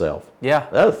at yourself. Yeah.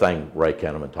 The other thing Ray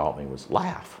Kinnamon taught me was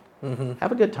laugh.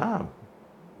 Have a good time.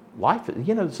 Life,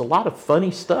 there's a lot of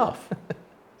funny stuff.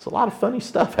 It's a lot of funny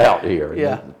stuff out here.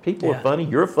 Yeah. People are funny.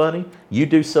 You're funny. You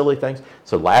do silly things.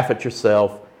 So laugh at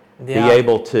yourself. Yeah. Be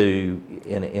able to,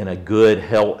 in a good,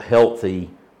 healthy,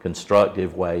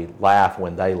 constructive way, laugh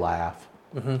when they laugh.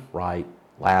 Right?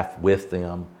 Laugh with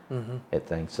them at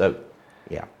things. So,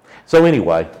 yeah. So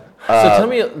anyway. So tell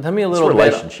me a little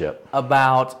relationship. Bit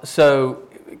about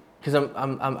because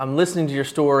I'm listening to your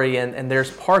story and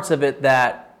there's parts of it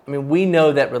that we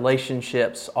know that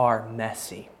relationships are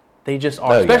messy. They just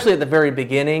are, especially at the very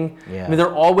beginning. Yeah.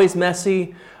 They're always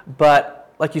messy,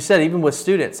 but like you said, even with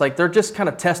students, like they're just kind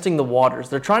of testing the waters.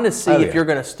 They're trying to see if you're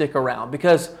going to stick around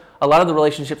because a lot of the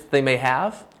relationships that they may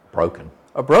have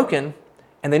are broken,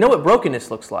 and they know what brokenness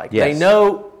looks like. Yes.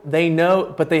 They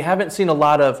know, but they haven't seen a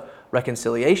lot of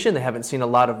reconciliation. They haven't seen a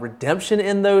lot of redemption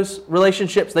in those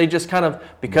relationships. They just kind of,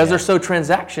 because they're so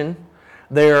transaction,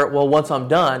 they're, once I'm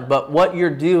done. But what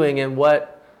you're doing and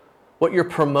what you're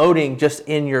promoting just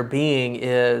in your being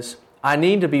is, I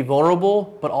need to be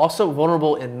vulnerable, but also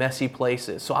vulnerable in messy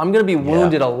places. So I'm going to be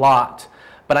wounded a lot,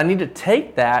 but I need to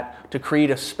take that to create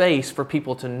a space for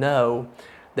people to know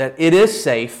that it is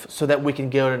safe so that we can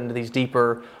go into these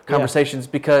deeper conversations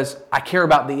because I care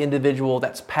about the individual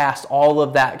that's past all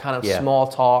of that kind of small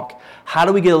talk. How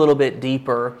do we get a little bit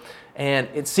deeper? And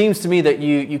it seems to me that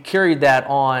you carried that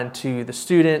on to the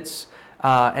students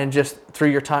and just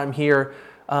through your time here.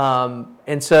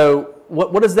 And so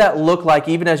what does that look like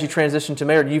even as you transition to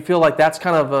mayor? Do you feel like that's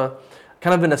kind of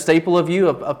been a staple of you,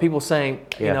 of people saying,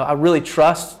 I really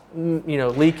trust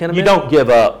Lee Kinnamon? You don't give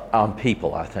up on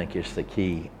people, I think, is the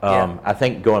key. I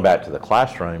think going back to the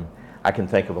classroom, I can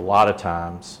think of a lot of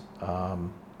times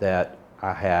that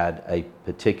I had a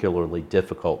particularly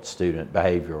difficult student,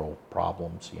 behavioral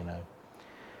problems,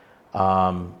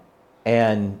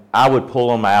 and I would pull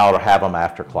them out or have them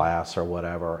after class or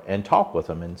whatever and talk with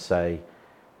them and say,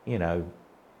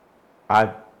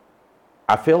 I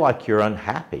feel like you're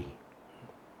unhappy.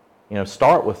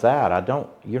 Start with that.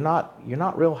 You're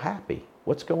not real happy.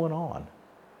 What's going on?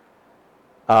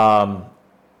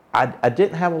 I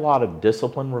didn't have a lot of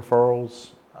discipline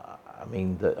referrals.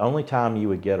 The only time you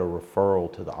would get a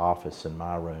referral to the office in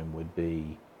my room would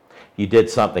be you did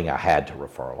something I had to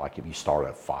refer, like if you started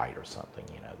a fight or something,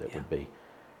 that would be,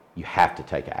 you have to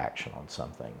take action on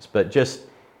some things. But just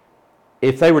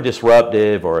if they were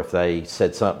disruptive or if they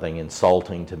said something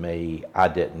insulting to me, I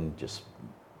didn't just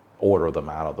order them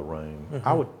out of the room.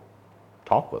 I would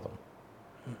talk with them,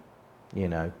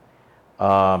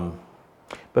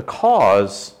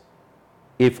 because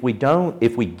if we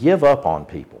give up on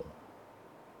people,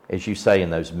 as you say, in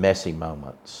those messy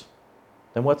moments,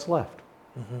 then what's left?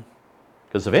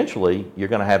 Because eventually you're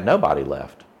going to have nobody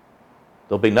left.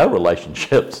 There'll be no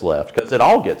relationships left because it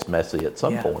all gets messy at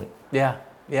some point. Yeah.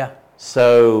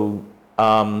 So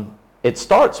it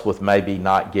starts with maybe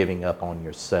not giving up on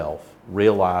yourself,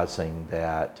 realizing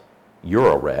that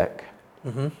you're a wreck.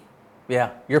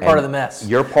 Yeah, you're part of the mess.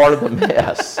 You're part of the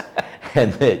mess.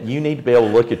 And that you need to be able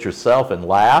to look at yourself and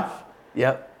laugh.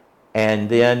 Yep. And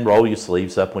then roll your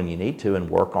sleeves up when you need to and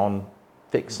work on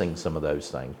fixing some of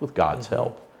those things with God's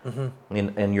help,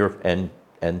 and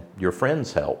your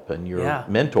friends' help, and your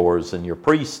mentors, and your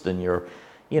priest, and your,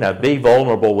 be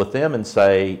vulnerable with them and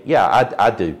say, yeah,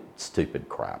 I do stupid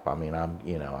crap. I mean,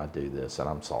 I do this, and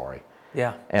I'm sorry.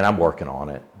 Yeah. And I'm working on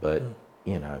it, but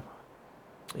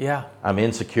Yeah. I'm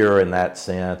insecure in that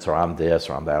sense, or I'm this,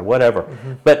 or I'm that, whatever.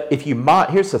 But if you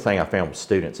here's the thing I found with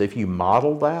students: if you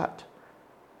model that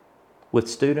with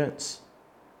students,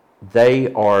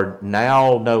 they are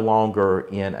now no longer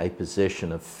in a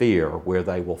position of fear where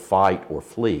they will fight or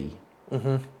flee,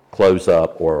 close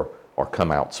up, or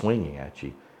come out swinging at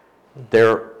you.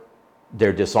 They're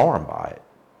disarmed by it.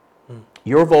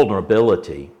 Your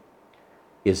vulnerability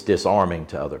is disarming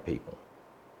to other people,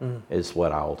 is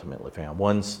what I ultimately found.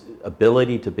 One's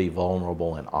ability to be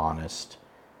vulnerable and honest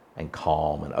and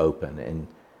calm and open and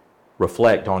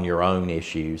reflect on your own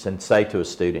issues and say to a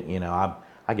student,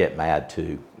 I get mad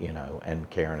too, and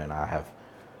Karen and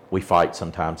we fight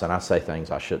sometimes, and I say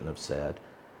things I shouldn't have said.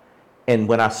 And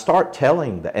when I start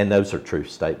telling that, and those are true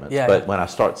statements, but when I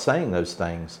start saying those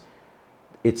things,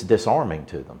 it's disarming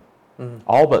to them.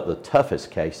 All but the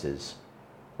toughest cases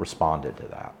responded to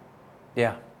that.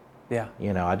 Yeah.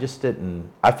 Yeah. I just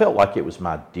didn't, I felt like it was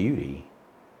my duty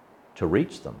to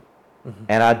reach them.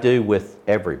 And I do with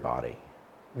everybody.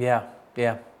 Yeah.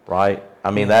 Yeah. Right?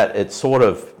 I mean, that it's sort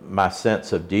of my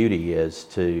sense of duty is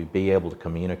to be able to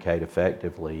communicate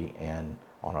effectively and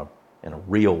in a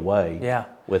real way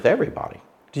with everybody.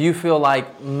 Do you feel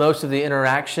like most of the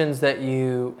interactions that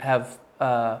you have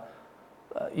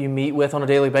you meet with on a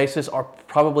daily basis are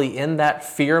probably in that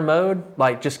fear mode,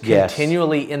 like just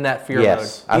continually in that fear mode,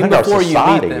 even before you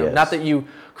meet them? Is. Not that you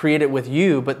create it with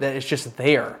you, but that it's just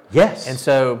there. Yes. And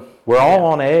so we're all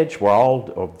on edge. We're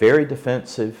all very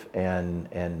defensive,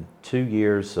 and 2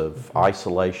 years of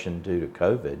isolation due to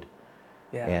COVID,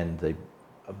 and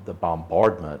the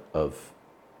bombardment of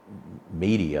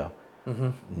media,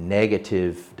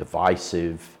 negative,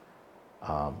 divisive.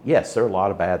 Yes, there are a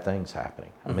lot of bad things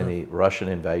happening. I mean, the Russian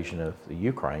invasion of the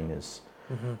Ukraine is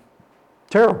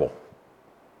terrible.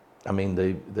 I mean,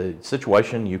 the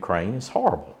situation in Ukraine is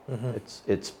horrible.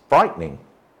 It's frightening.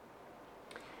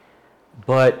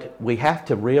 But we have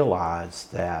to realize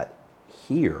that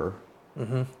here,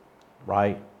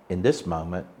 right, in this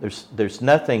moment, there's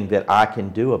nothing that I can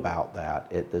do about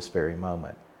that at this very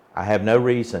moment. I have no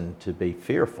reason to be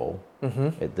fearful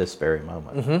at this very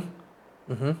moment.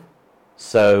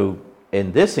 So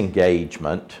in this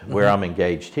engagement, where I'm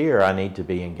engaged here, I need to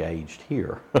be engaged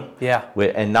here.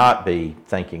 And not be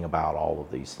thinking about all of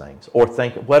these things, or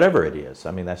think whatever it is.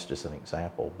 I mean, that's just an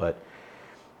example. But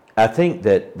I think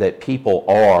that people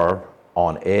are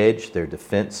on edge. They're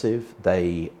defensive.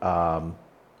 They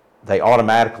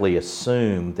automatically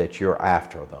assume that you're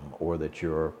after them, or that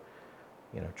you're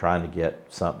trying to get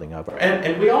something over.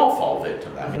 And we all fall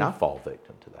victim to that. I mean, I fall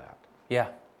victim to that.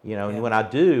 And when I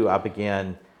do, I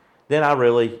begin, then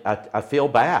I feel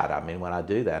bad. I mean, when I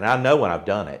do that, and I know when I've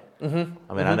done it. I mean,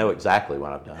 I know exactly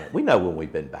when I've done it. We know when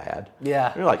we've been bad.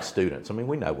 We're like students. I mean,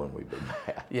 we know when we've been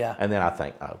bad. And then I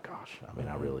think, oh gosh, I mean,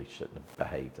 I really shouldn't have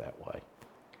behaved that way.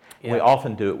 We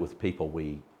often do it with people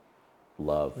we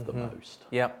love the most.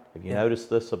 Have you noticed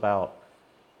this about?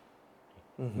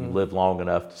 You live long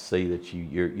enough to see that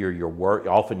you're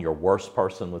often your worst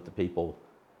person with the people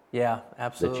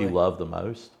absolutely. that you love the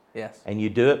most. And you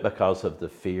do it because of the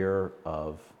fear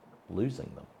of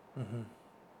losing them.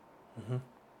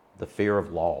 The fear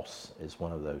of loss is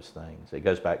one of those things. It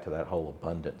goes back to that whole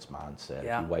abundance mindset.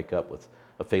 If you wake up with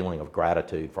a feeling of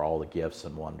gratitude for all the gifts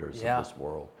and wonders of this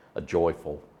world, a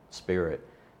joyful spirit,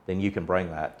 then you can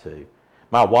bring that to.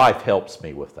 My wife helps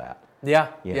me with that.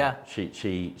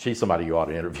 She's somebody you ought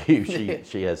to interview.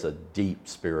 She has a deep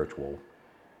spiritual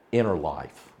inner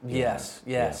life.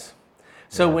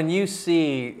 So when you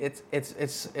see,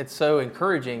 it's so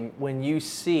encouraging when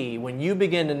you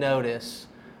begin to notice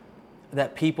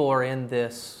that people are in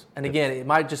this, and again, it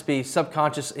might just be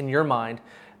subconscious in your mind,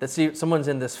 that someone's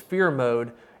in this fear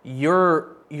mode.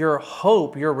 Your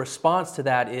hope, your response to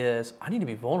that is, I need to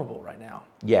be vulnerable right now.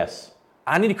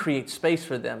 I need to create space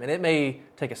for them. And it may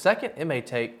take a second, it may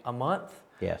take a month.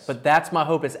 But that's my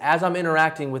hope, is as I'm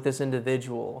interacting with this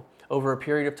individual over a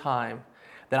period of time,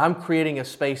 that I'm creating a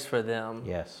space for them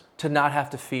to not have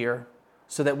to fear,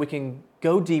 so that we can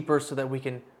go deeper, so that we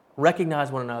can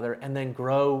recognize one another and then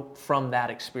grow from that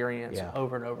experience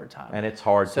over and over time. And it's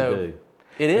hard to do.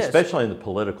 It is. Especially in the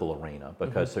political arena,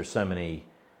 because there's so many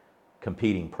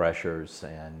competing pressures,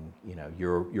 and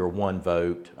you're one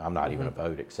vote. I'm not even a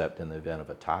vote except in the event of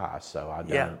a tie, so I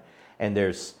don't. And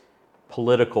there's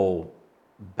political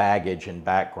baggage and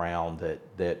background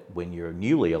that when you're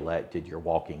newly elected, you're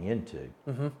walking into.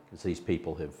 Because these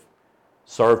people have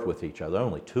served with each other.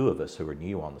 Only two of us who are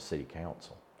new on the city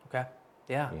council. Okay.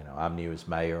 Yeah. I'm new as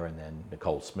mayor, and then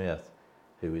Nicole Smith,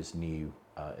 who is new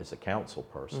as a council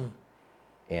person.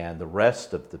 And the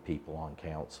rest of the people on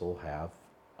council have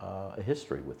a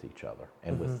history with each other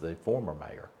and with the former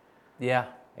mayor. Yeah.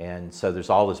 And so there's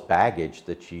all this baggage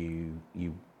that you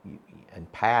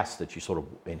and past that you sort of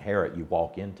inherit. You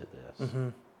walk into this.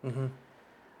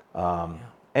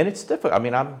 And it's difficult. I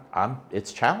mean,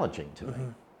 it's challenging to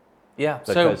me. Yeah.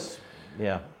 Because,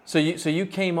 So you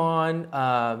came on,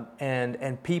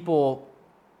 and people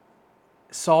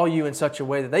saw you in such a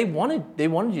way that they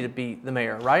wanted you to be the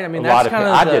mayor, right? I mean, that's kind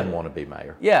of I didn't want to be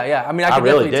mayor. Yeah. I mean, I could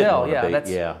really definitely tell. Want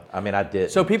to be. I mean, I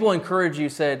did. So people encouraged you,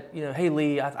 said, hey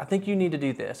Lee, I think you need to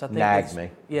do this. I think nagged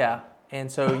me. Yeah. And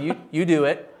so you do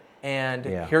it, and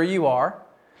here you are.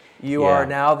 You are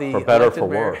now the for better or for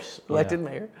worse elected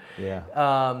mayor.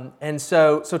 Yeah. And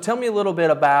so tell me a little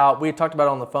bit about, we had talked about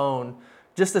it on the phone,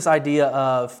 just this idea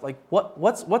of like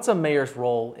what's a mayor's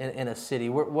role in a city?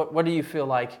 What do you feel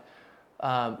like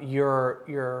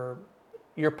your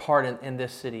part in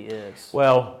this city is?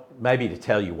 Well, maybe to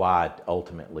tell you why I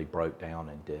ultimately broke down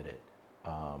and did it,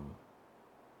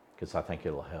 because I think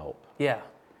it'll help. Yeah.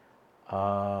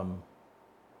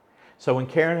 So when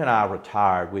Karen and I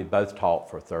retired, we both taught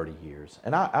for 30 years,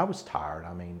 and I was tired.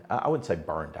 I mean, I wouldn't say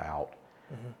burned out,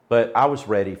 but I was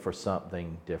ready for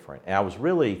something different. And I was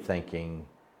really thinking,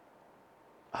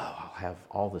 I'll have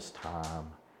all this time.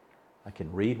 I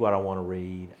can read what I want to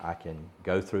read. I can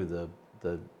go through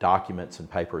the documents and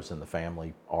papers in the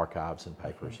family archives and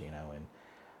papers, and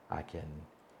I can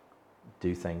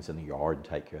do things in the yard and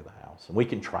take care of the house. And we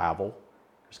can travel.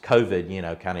 Because COVID,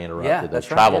 kind of interrupted those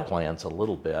travel plans a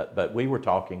little bit. But we were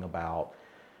talking about,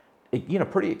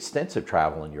 pretty extensive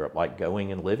travel in Europe, like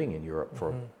going and living in Europe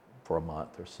for a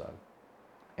month or so.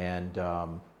 And I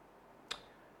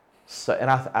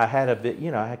had a bit,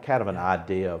 I had kind of an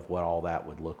idea of what all that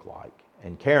would look like.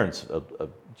 And Karen's,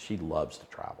 she loves to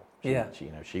travel.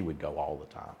 She would go all the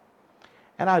time.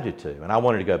 And I do too. And I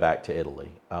wanted to go back to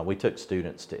Italy. We took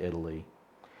students to Italy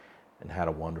and had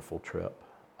a wonderful trip.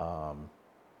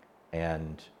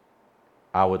 And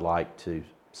I would like to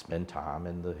spend time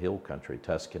in the hill country,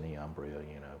 Tuscany, Umbria,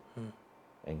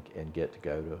 and get to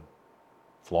go to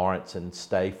Florence and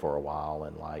stay for a while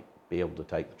and be able to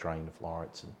take the train to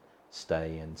Florence and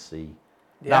stay and see,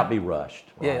 not be rushed.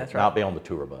 Right? Yeah, that's right. Not be on the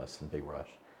tour bus and be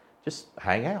rushed. Just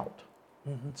hang out,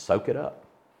 soak it up.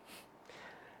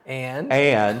 And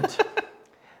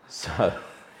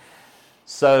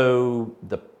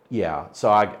so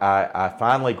I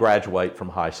finally graduate from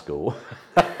high school.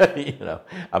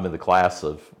 I'm in the class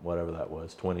of whatever that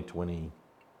was, 2020,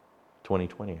 I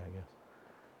guess.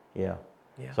 Yeah.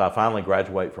 So I finally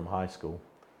graduate from high school,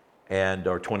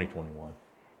 or 2021,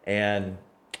 and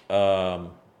I was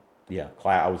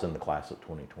in the class of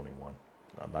 2021.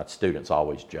 My students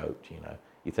always joked, you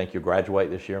think you'll graduate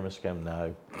this year, Mr. Kim?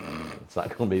 No, it's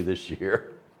not going to be this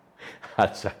year. I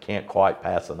can't quite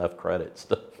pass enough credits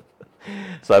to.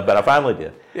 But I finally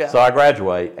did. Yeah. So I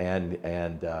graduate, and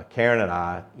Karen and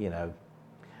I,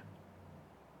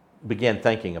 began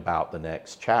thinking about the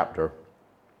next chapter.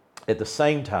 At the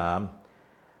same time,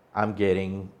 I'm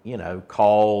getting,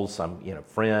 calls.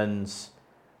 Friends.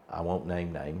 I won't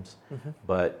name names,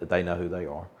 but they know who they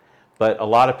are. But a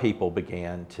lot of people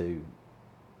began to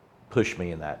push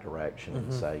me in that direction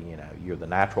and say, you're the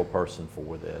natural person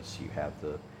for this. You have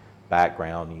the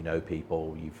background. You know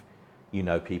people. You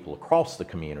know people across the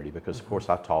community because, of course,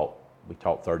 we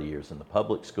taught 30 years in the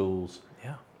public schools,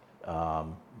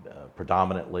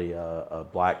 predominantly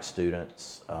black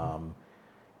students.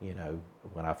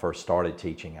 When I first started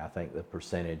teaching, I think the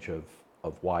percentage of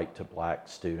white to black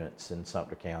students in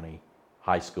Sumter County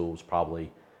high schools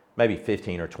probably maybe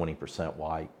 15 or 20%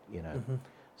 white.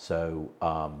 So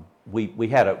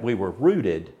we were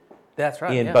rooted. That's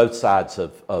right. In both sides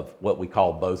of what we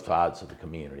call both sides of the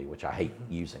community, which I hate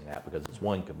using that because it's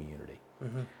one community.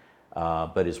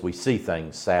 But as we see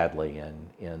things, sadly,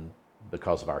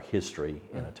 because of our history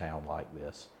in a town like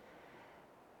this,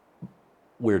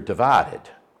 we're divided.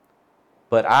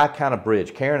 But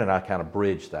Karen and I kind of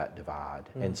bridged that divide.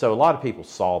 And so a lot of people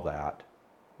saw that,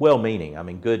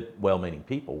 well-meaning, good, well-meaning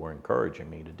people were encouraging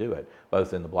me to do it,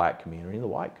 both in the black community and the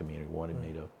white community wanted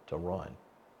me to run.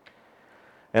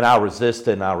 And I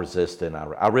resisted, and I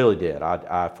really did.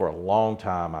 I for a long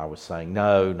time, I was saying,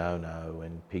 no,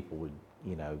 and people would,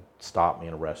 stop me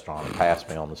in a restaurant and pass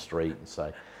me on the street and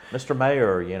say, Mr.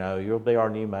 Mayor, you'll be our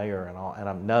new mayor, and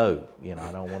I'm, no,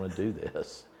 I don't want to do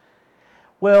this.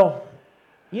 Well,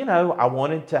 I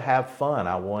wanted to have fun.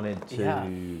 I wanted to Yeah.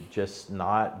 just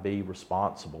not be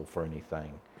responsible for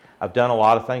anything. I've done a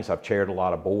lot of things. I've chaired a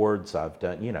lot of boards. I've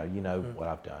done, what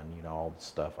I've done, all the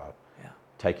stuff I've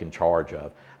taken charge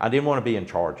of. I didn't want to be in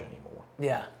charge anymore.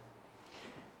 Yeah.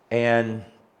 And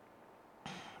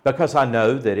because I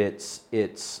know that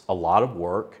it's a lot of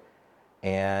work,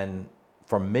 and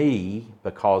for me,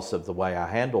 because of the way I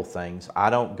handle things,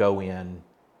 I don't go in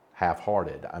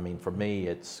half-hearted. I mean, for me,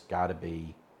 it's got to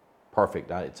be perfect.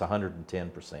 It's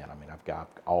 110%. I mean, I've got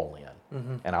all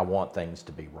in, and I want things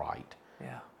to be right.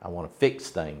 Yeah. I want to fix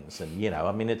things, and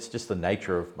I mean, it's just the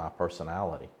nature of my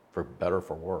personality, for better or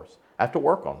for worse. I have to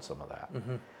work on some of that.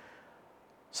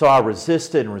 So I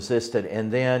resisted and resisted,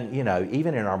 and then,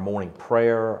 even in our morning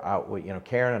prayer,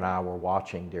 Karen and I were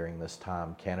watching during this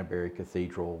time. Canterbury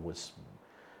Cathedral was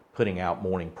putting out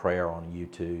morning prayer on a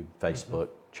YouTube, Facebook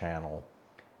channel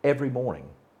every morning.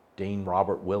 Dean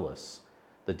Robert Willis,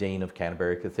 the Dean of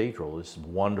Canterbury Cathedral, this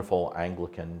wonderful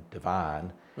Anglican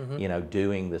divine,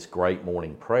 doing this great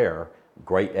morning prayer,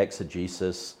 great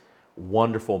exegesis,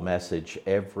 wonderful message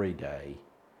every day.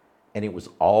 And it was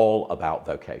all about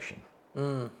vocation.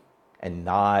 And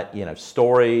not,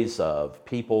 stories of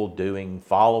people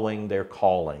following their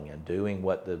calling and doing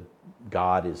what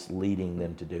God is leading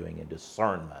them to doing, and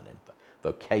discernment and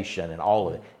vocation and all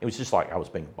of it. It was just like I was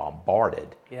being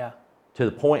bombarded. Yeah. To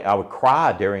the point I would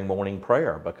cry during morning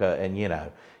prayer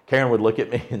Karen would look at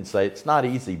me and say, "It's not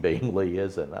easy being Lee,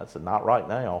 is it?" And I said, "Not right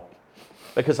now."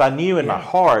 Because I knew in my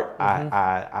heart,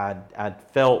 I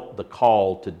felt the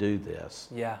call to do this.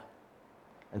 Yeah.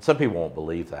 And some people won't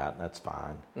believe that, and that's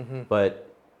fine.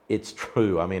 But it's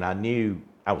true. I mean, I knew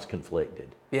I was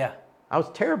conflicted. Yeah. I was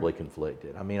terribly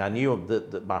conflicted. I mean, I knew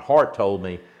that my heart told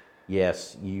me,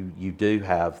 yes, you do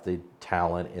have the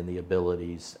talent and the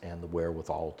abilities and the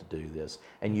wherewithal to do this.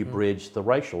 And you bridge the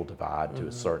racial divide to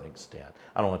a certain extent.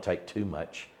 I don't want to take too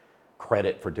much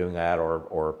credit for doing that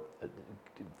or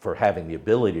for having the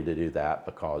ability to do that,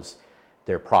 because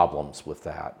there are problems with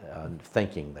that,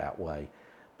 thinking that way.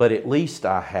 But at least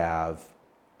I have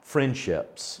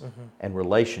friendships and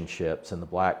relationships in the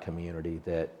Black community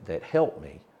that help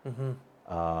me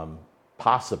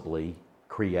possibly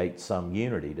create some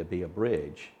unity to be a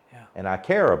bridge. Yeah. And I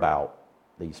care about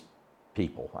these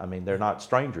people. I mean, they're not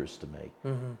strangers to me.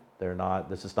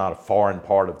 This is not a foreign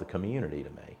part of the community to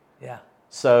me. Yeah.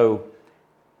 So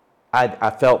I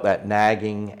felt that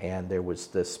nagging, and there was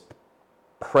this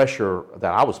pressure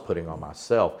that I was putting on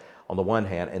myself on the one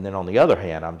hand, and then on the other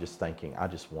hand, I'm just thinking, I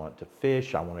just want to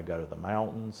fish, I want to go to the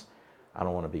mountains, I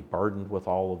don't want to be burdened with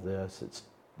all of this. It's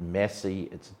messy,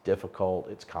 it's difficult,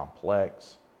 it's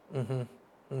complex. It's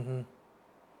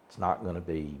not going to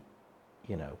be,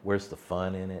 where's the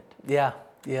fun in it? Yeah,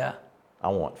 yeah. I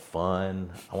want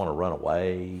fun, I want to run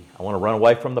away, I want to run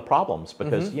away from the problems,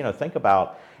 because, think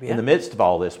about, in the midst of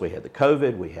all this, we had the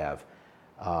COVID, we have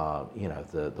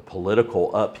the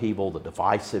political upheaval, the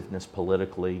divisiveness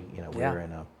politically. We're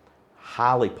in a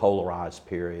highly polarized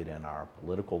period in our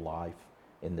political life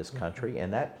in this country,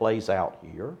 and that plays out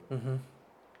here. And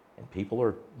people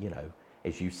are,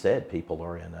 as you said, people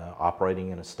are operating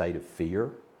in a state of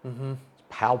fear,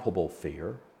 palpable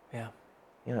fear. Yeah.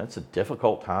 It's a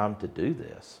difficult time to do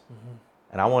this,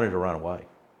 and I wanted to run away.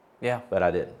 Yeah. But I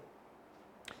didn't.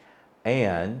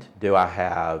 And do I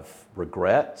have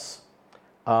regrets?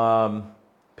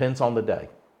 Depends on the day.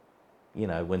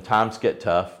 When times get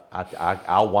tough,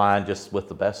 I'll whine just with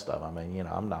the best of them. I mean,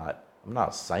 I'm not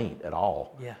a saint at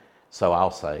all. Yeah. So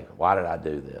I'll say, why did I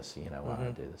do this? Why did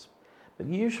I do this? But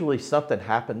usually something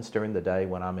happens during the day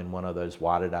when I'm in one of those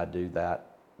why did I do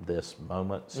this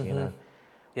moments,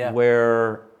 Yeah.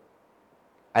 where,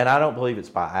 and I don't believe it's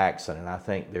by accident. I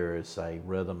think there is a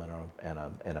rhythm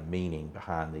and a meaning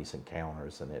behind these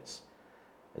encounters, and it's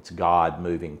God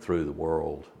moving through the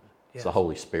world. It's the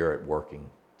Holy Spirit working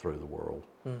through the world.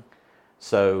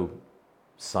 So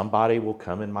somebody will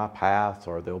come in my path,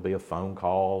 or there'll be a phone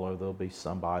call, or there'll be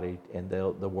somebody, and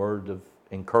the word of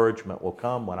encouragement will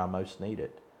come when I most need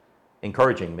it.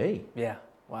 Encouraging me. Yeah.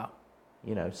 Wow.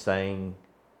 Saying,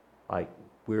 like,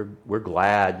 we're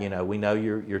glad, we know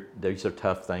these are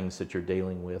tough things that you're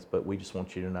dealing with, but we just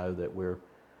want you to know that we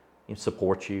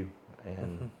support you.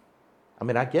 And I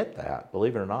mean, I get that,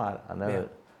 believe it or not. I know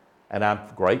it. And I'm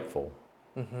grateful.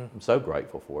 I'm so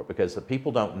grateful for it, because the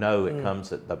people don't know it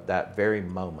comes at that very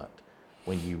moment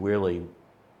when you really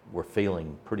were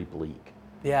feeling pretty bleak.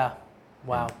 Yeah.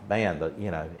 Wow. And man,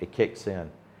 it kicks in.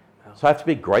 Wow. So I have to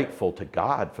be grateful to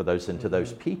God for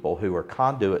those people who are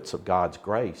conduits of God's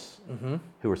grace,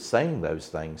 who are saying those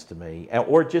things to me,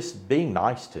 or just being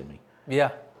nice to me.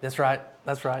 Yeah. That's right.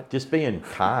 That's right. Just being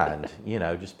kind,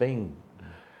 just being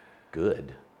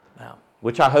good. Wow.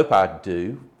 Which I hope I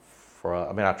do.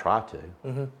 I try to.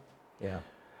 Mm-hmm. Yeah.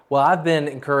 Well, I've been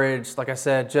encouraged, like I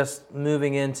said, just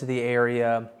moving into the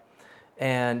area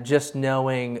and just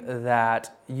knowing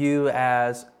that you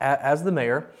as the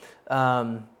mayor,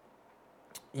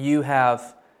 you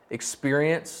have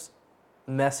experienced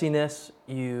messiness,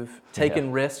 you've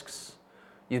taken risks,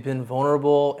 you've been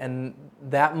vulnerable, and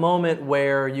that moment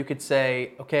where you could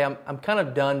say, okay, I'm kind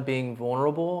of done being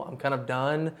vulnerable, I'm kind of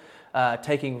done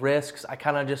taking risks, I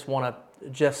kind of just want to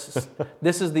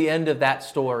this is the end of that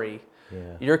story. Yeah.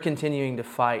 You're continuing to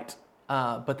fight,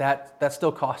 but that's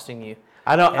still costing you.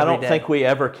 I don't think we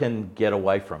ever can get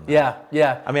away from that.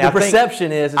 Yeah. I mean, the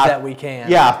perception is that we can.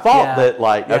 Yeah, I thought that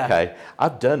okay,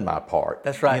 I've done my part.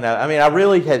 That's right. I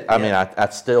really had. I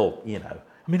still,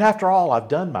 after all, I've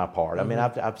done my part. I mean,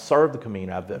 I've served the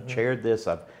community. I've chaired this.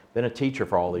 I've been a teacher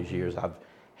for all these years. I've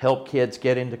helped kids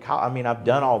get into college. I've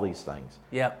done all these things.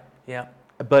 Yeah.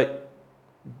 But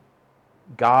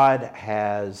God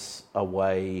has a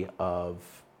way of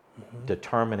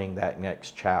determining that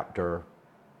next chapter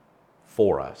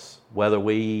for us, whether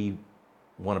we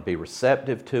want to be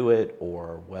receptive to it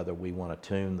or whether we want to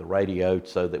tune the radio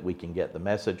so that we can get the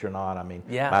message or not.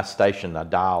 My station, the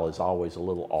dial is always a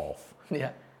little off.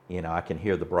 Yeah. I can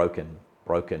hear the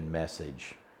broken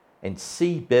message and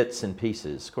see bits and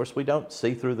pieces. Of course, we don't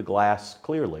see through the glass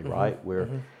clearly, right?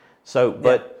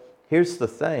 But here's the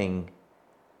thing.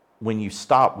 When you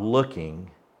stop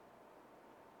looking,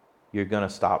 you're going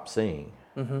to stop seeing.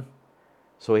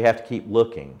 So we have to keep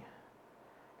looking.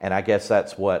 And I guess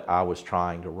that's what I was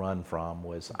trying to run from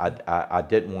was I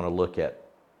didn't want to look at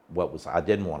I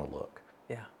didn't want to look.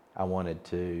 Yeah. I wanted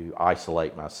to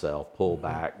isolate myself, pull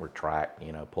back, retract,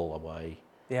 pull away.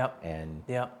 And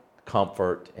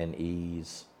comfort and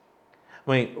ease.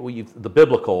 The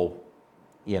biblical,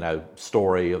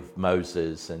 story of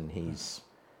Moses, and he's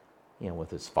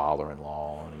with his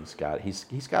father-in-law, and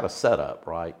he's got a setup,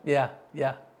 right? Yeah.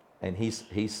 And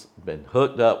he's been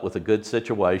hooked up with a good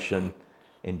situation,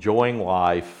 enjoying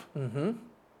life, and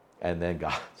then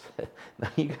God said, "No,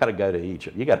 you got to go to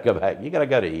Egypt. You got to go back. You got to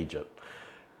go to Egypt.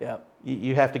 Yeah.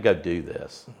 You have to go do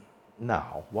this."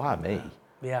 No, why me?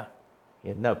 Yeah.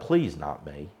 No, please not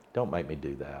me. Don't make me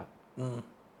do that.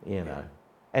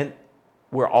 And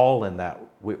we're all in that.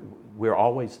 We're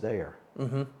always there.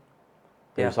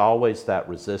 There's always that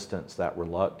resistance, that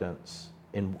reluctance.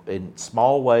 In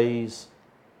small ways,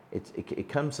 it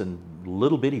comes in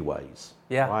little bitty ways.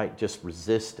 Yeah. Right? Just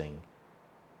resisting,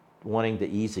 wanting the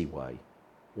easy way,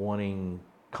 wanting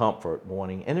comfort,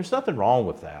 and there's nothing wrong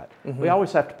with that. We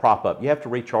always have to prop up. You have to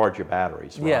recharge your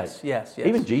batteries, right? Yes.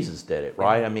 Even Jesus did it,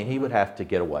 right? He would have to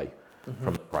get away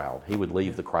from the crowd. He would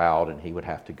leave the crowd, and he would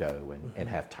have to go and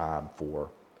have time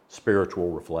for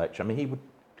spiritual reflection. He would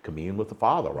commune with the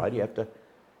Father, right? You have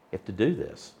to do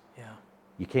this. Yeah.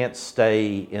 You can't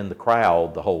stay in the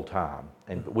crowd the whole time,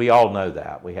 and we all know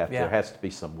that. There has to be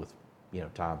some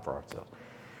time for ourselves.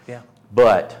 Yeah.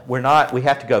 But we're not. We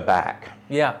have to go back.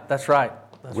 Yeah, that's right.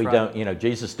 We don't.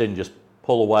 Jesus didn't just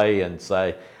pull away and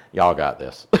say, "Y'all got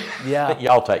this. Yeah.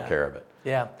 Y'all take care of it.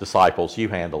 Yeah. Disciples, you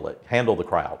handle it. Handle the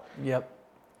crowd." Yep.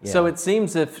 Yeah. So it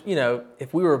seems if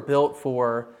we were built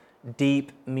for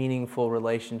deep, meaningful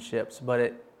relationships, but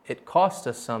it costs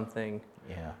us something.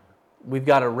 Yeah. We've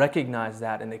got to recognize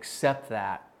that and accept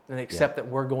that, that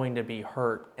we're going to be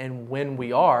hurt, and when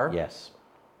we are,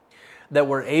 that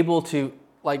we're able to.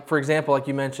 Like, for example, like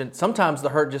you mentioned, sometimes the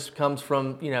hurt just comes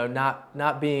from,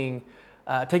 not being,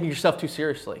 taking yourself too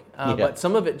seriously. But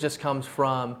some of it just comes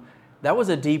from, that was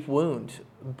a deep wound.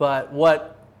 But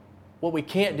what we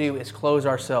can't do is close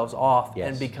ourselves off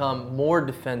and become more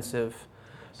defensive,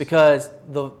 because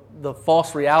the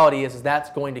false reality is that's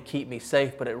going to keep me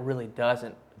safe, but it really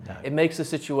doesn't. No. It makes the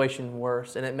situation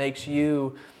worse, and it makes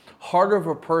you harder of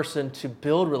a person to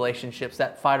build relationships,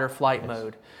 that fight or flight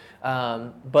mode.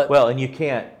 And you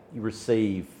can't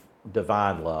receive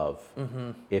divine love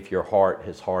if your heart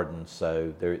has hardened,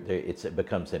 so it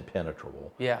becomes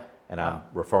impenetrable. Yeah. And I'm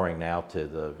referring now to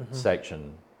the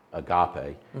section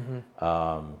agape,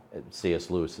 C.S.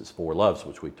 Lewis's Four Loves,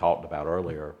 which we talked about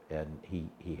earlier, and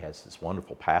he has this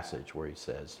wonderful passage where he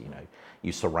says,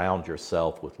 you surround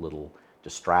yourself with little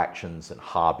distractions and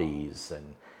hobbies,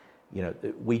 and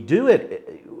we do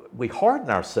it. We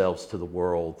harden ourselves to the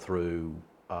world through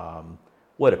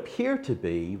what appear to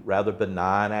be rather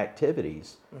benign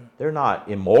activities. They're not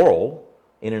immoral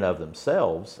in and of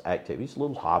themselves, activities,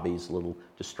 little hobbies, little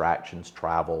distractions,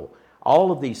 travel,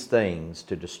 all of these things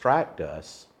to distract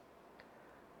us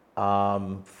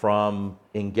from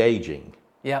engaging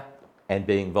and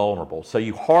being vulnerable. So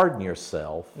you harden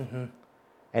yourself,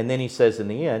 and then he says in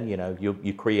the end,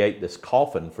 you create this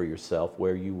coffin for yourself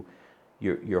where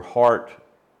your heart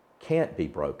can't be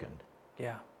broken.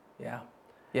 Yeah, yeah,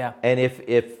 yeah. And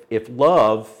if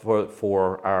love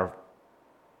for our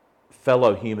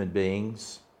fellow human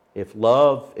beings, if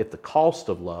the cost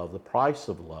of love, the price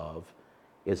of love,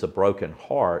 is a broken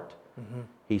heart,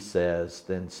 he says,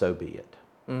 then so be it.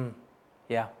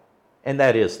 Yeah. And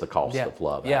that is the cost of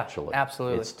love, actually.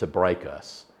 Absolutely. It's to break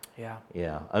us. Yeah.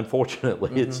 Yeah.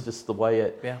 Unfortunately, it's just the way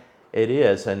it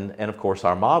is. And of course,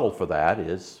 our model for that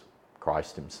is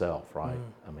Christ himself, right?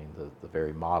 I mean, the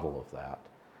very model of that.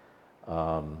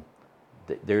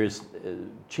 There is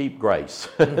cheap grace.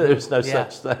 There's no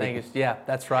such thing.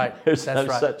 That's right. There's no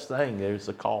such thing. There's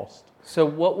a cost. So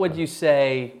what would you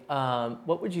say?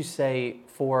 What would you say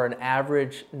for an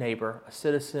average neighbor, a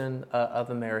citizen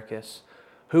of Americus,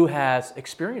 who has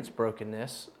experienced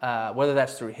brokenness, whether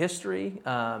that's through history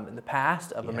in the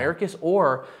past of Americus,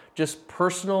 or just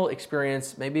personal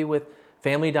experience, maybe with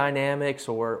family dynamics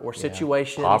or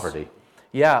situations, poverty.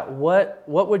 Yeah. What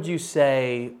would you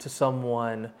say to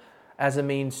someone as a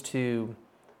means to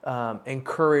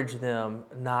encourage them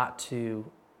not to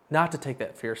take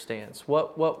that fear stance?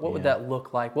 What would that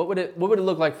look like? What would it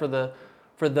look like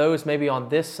for those maybe on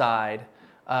this side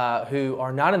who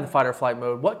are not in the fight or flight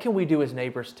mode? What can we do as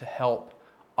neighbors to help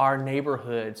our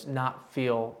neighborhoods not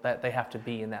feel that they have to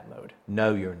be in that mode?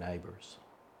 Know your neighbors.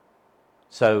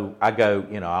 So I go,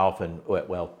 I often,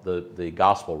 the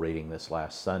gospel reading this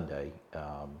last Sunday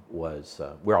was,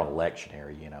 we're on a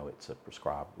lectionary, it's a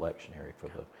prescribed lectionary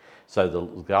so the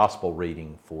gospel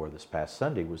reading for this past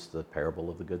Sunday was the parable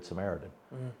of the Good Samaritan.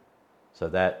 So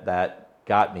that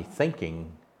got me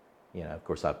thinking, of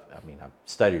course I've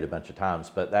studied a bunch of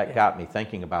times, but that got me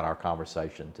thinking about our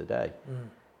conversation today,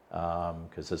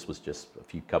 because this was just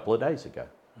a couple of days ago.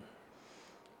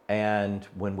 And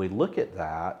when we look at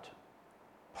that,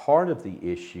 part of the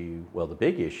issue, the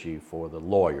big issue for the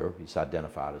lawyer, he's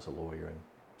identified as a lawyer in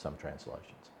some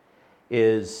translations,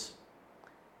 is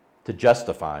to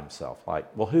justify himself. Like,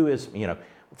 who is,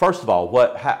 first of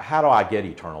all, how do I get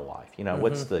eternal life?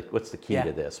 What's the key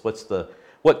to this?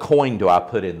 What coin do I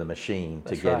put in the machine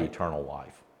to get eternal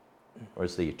life? Or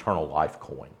is the eternal life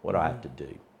coin? What do I have to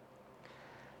do?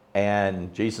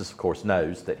 And Jesus, of course,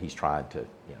 knows that he's trying to,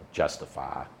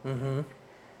 justify.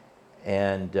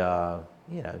 And,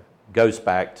 goes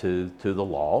back to the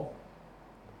law.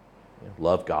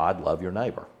 Love God, love your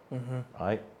neighbor,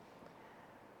 right?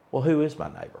 Well, who is my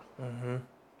neighbor?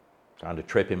 Trying to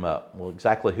trip him up. Well,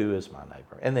 exactly who is my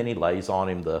neighbor? And then he lays on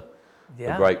him the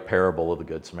great parable of the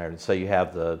Good Samaritan. So you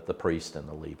have the priest and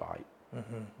the Levite,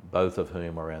 both of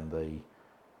whom are in the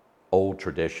old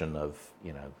tradition of,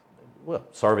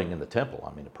 serving in the temple.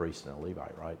 I mean, a priest and a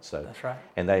Levite, right? So that's right.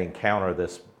 And they encounter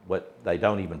this, they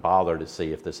don't even bother to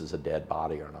see if this is a dead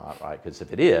body or not, right? Because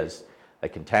if it is, they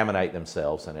contaminate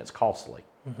themselves and it's costly,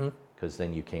 because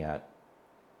then you can't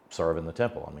serve in the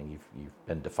temple. I mean, you've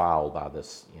been defiled by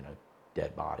this,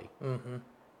 dead body.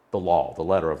 The law, the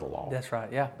letter of the law. That's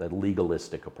right, yeah. The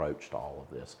legalistic approach to all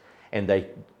of this. And they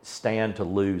stand to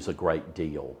lose a great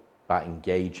deal by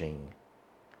engaging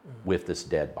with this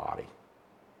dead body.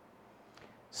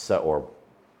 So, or,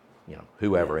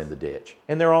 whoever in the ditch.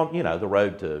 And they're on, the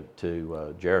road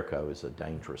to Jericho is a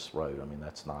dangerous road. I mean,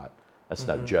 that's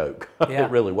no joke. Yeah.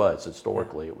 It really was.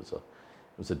 Historically, it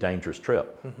was a dangerous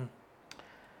trip.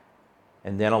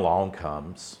 And then along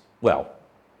comes,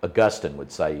 Augustine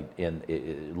would say,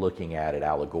 in looking at it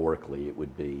allegorically, it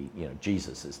would be,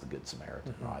 Jesus is the Good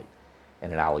Samaritan, right?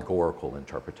 And an allegorical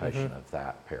interpretation of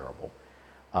that parable.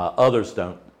 Others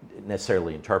don't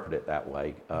necessarily interpret it that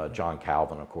way. John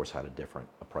Calvin, of course, had a different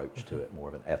approach to it, more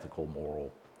of an ethical, moral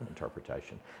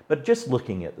interpretation. But just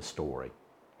looking at the story,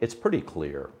 it's pretty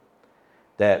clear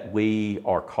that we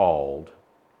are called,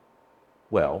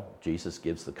 Jesus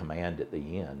gives the command at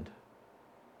the end,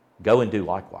 go and do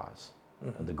likewise.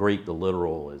 And the Greek, the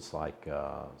literal, is like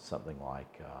something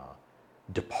like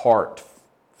depart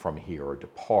from here, or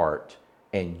depart,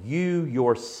 and you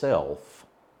yourself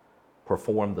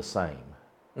perform the same.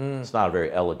 It's not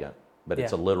very elegant, but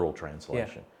it's a literal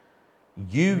translation.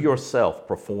 You yourself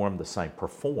perform the same.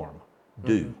 Perform,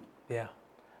 do. Yeah.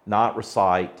 Not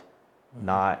recite,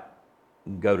 not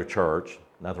go to church.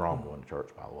 Nothing wrong with going to church,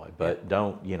 by the way. But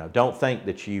don't think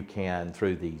that you can,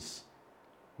 through these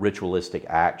ritualistic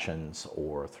actions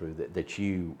or through that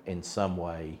you in some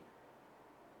way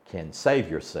can save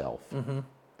yourself.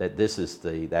 That this is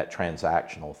that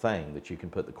transactional thing that you can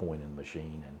put the coin in the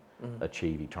machine and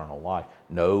achieve eternal life.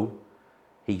 No,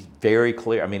 he's very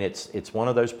clear. I mean, it's one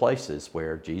of those places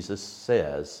where Jesus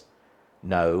says,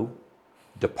 No,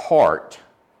 depart,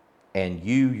 and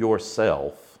you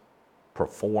yourself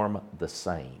perform the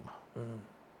same.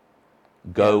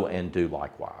 Go and do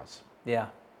likewise. Yeah.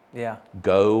 Yeah.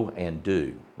 Go and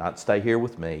do. Not stay here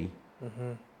with me.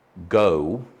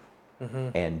 Go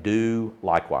and do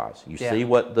likewise. You see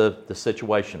what the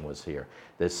situation was here.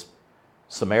 This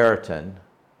Samaritan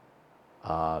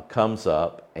comes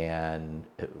up and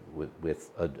with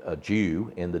a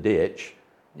Jew in the ditch,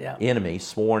 enemies,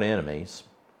 sworn enemies,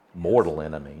 mortal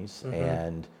enemies,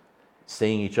 and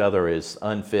seeing each other as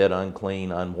unfit,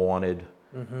 unclean, unwanted,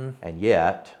 and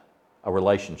yet a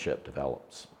relationship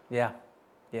develops. Yeah.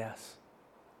 Yes.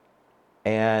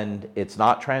 And it's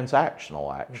not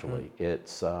transactional, actually.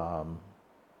 It's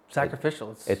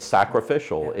sacrificial. It's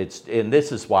sacrificial. And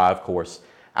this is why, of course,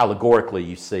 allegorically,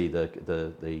 you see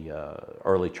the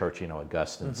early church,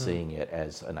 Augustine seeing it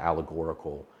as an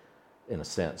allegorical, in a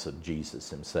sense, of Jesus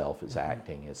himself is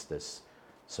acting as this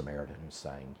Samaritan who's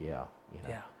saying, yeah.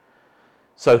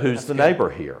 So who's the neighbor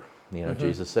here?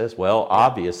 Jesus says, well,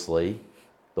 obviously,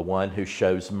 the one who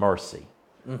shows mercy.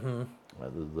 Well,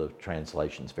 the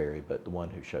translations vary, but the one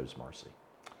who shows mercy.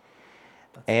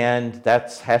 And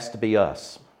that has to be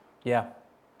us. Yeah.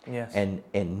 Yes. And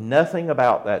nothing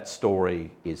about that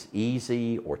story is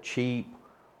easy or cheap,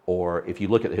 or if you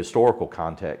look at the historical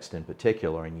context in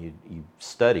particular and you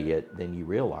study it, then you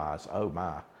realize, oh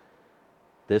my,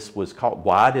 this was called,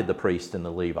 why did the priest and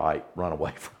the Levite run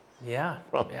away from? Yeah.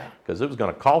 Because it was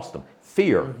going to cost them.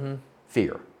 Fear.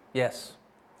 Fear. Yes.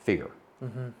 Fear.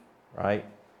 Right?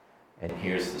 And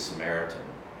here's the Samaritan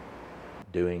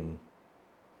doing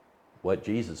what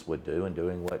Jesus would do and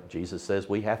doing what Jesus says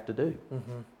we have to do.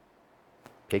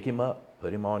 Pick him up,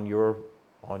 put him on your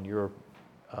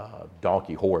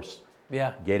donkey horse.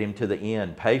 Yeah. Get him to the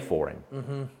inn, pay for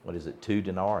him. What is it, 2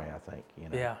 denarii, I think.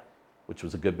 Yeah. Which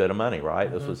was a good bit of money,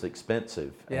 right? This was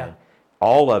expensive. Yeah. And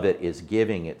all of it is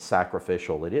giving. It's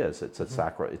sacrificial. It is. It's it's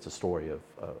a story of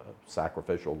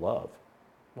sacrificial love.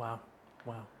 Wow.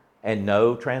 And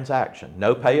no transaction,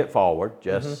 no pay it forward.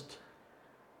 Just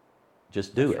do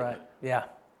That's it. Right.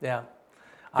 Yeah.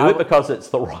 Do it because it's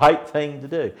the right thing to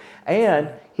do.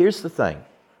 And here's the thing,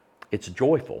 it's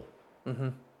joyful.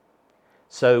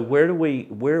 So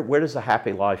where does a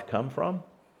happy life come from?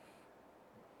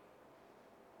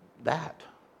 That.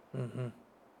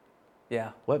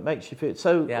 Yeah. What makes you feel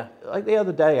so? Like the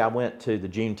other day, I went to the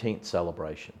Juneteenth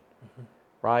celebration,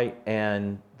 right?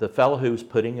 And the fellow who was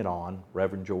putting it on,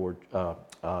 Reverend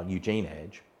Eugene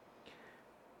Edge,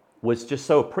 was just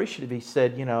so appreciative. He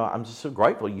said, I'm just so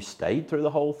grateful you stayed through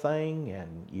the whole thing,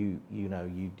 and you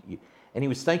and he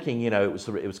was thinking, it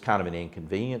was kind of an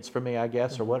inconvenience for me, I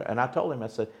guess, or what. And I told him, I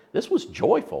said, this was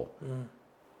joyful.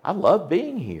 I love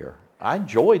being here. I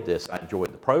enjoyed this. I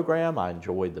enjoyed the program. I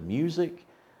enjoyed the music.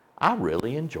 I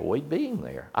really enjoyed being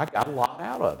there. I got a lot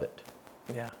out of it.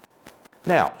 Yeah.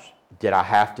 Now, did I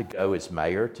have to go as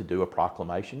mayor to do a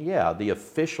proclamation? Yeah. The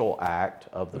official act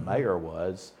of the mayor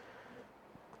was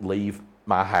leave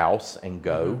my house and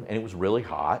go, and it was really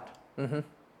hot,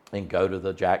 and go to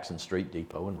the Jackson Street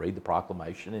Depot and read the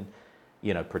proclamation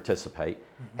and, participate.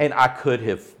 And I could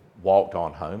have walked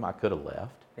on home. I could have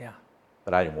left. Yeah.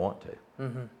 But I didn't want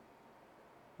to.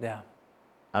 Yeah.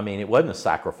 I mean, it wasn't a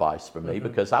sacrifice for me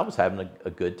because I was having a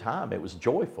good time. It was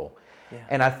joyful. Yeah.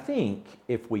 And I think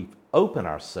if we open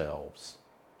ourselves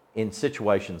in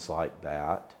situations like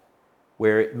that,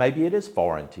 where maybe it is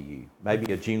foreign to you,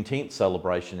 maybe a Juneteenth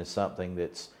celebration is something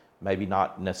that's maybe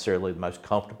not necessarily the most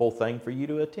comfortable thing for you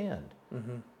to attend.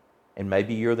 And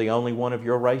maybe you're the only one of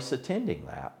your race attending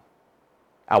that.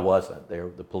 I wasn't.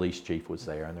 The police chief was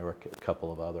there, and there were a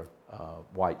couple of other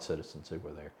white citizens who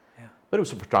were there. Yeah. But it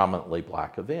was a predominantly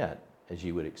black event, as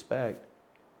you would expect.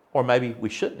 Or maybe we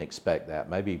shouldn't expect that.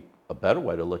 Maybe a better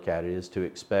way to look at it is to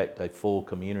expect a full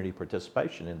community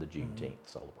participation in the Juneteenth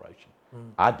celebration.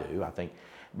 I do, I think.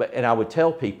 And I would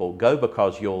tell people, go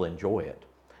because you'll enjoy it.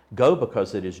 Go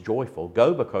because it is joyful.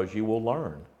 Go because you will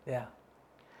learn. Yeah.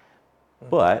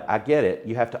 But I get it.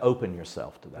 You have to open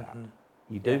yourself to that.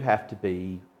 You do have to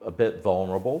be a bit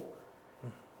vulnerable.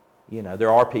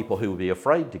 There are people who would be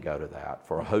afraid to go to that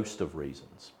for a host of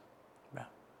reasons. Yeah.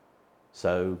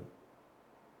 So,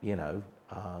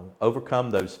 overcome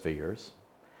those fears.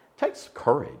 It takes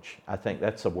courage. I think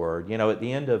that's a word. At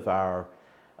the end of our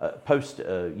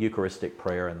post-Eucharistic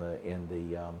prayer in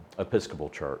the Episcopal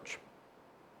Church,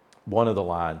 one of the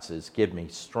lines is, "Give me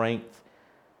strength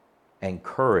and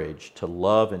courage to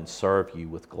love and serve you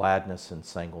with gladness and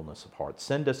singleness of heart.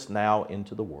 Send us now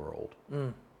into the world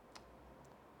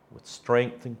with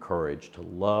strength and courage to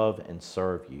love and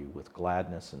serve you with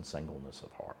gladness and singleness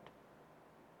of heart."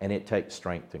 And it takes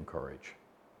strength and courage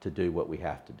to do what we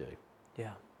have to do.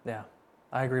 Yeah, yeah.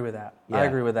 I agree with that. Yeah. I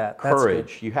agree with that. That's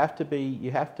Courage. good.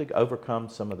 You have to overcome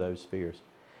some of those fears.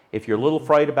 If you're a little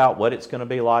afraid about what it's going to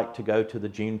be like to go to the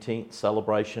Juneteenth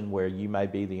celebration where you may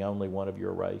be the only one of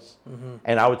your race,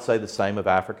 and I would say the same of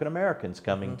African Americans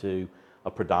coming to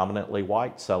a predominantly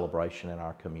white celebration in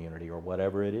our community or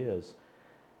whatever it is,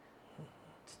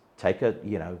 take a,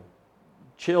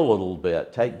 chill a little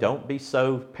bit. Don't be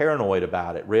so paranoid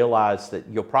about it. Realize that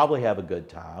you'll probably have a good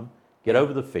time. Get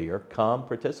over the fear. Come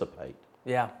participate.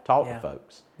 Yeah. Talk to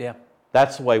folks. Yeah.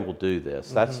 That's the way we'll do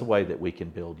this. That's the way that we can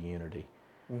build unity.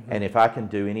 And if I can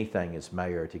do anything as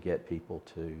mayor to get people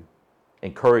to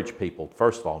encourage people,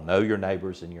 first of all, know your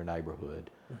neighbors in your neighborhood.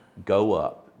 Go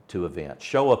up to events.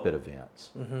 Show up at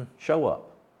events. Show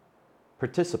up.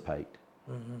 Participate.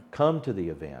 Come to the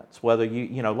events. Whether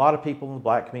a lot of people in the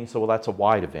black community say, well, that's a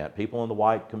white event. People in the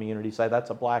white community say that's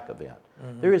a black event.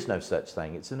 There is no such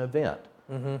thing. It's an event.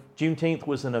 Juneteenth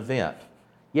was an event.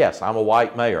 Yes, I'm a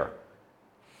white mayor.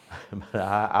 But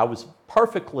I was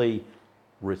perfectly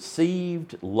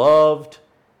received, loved.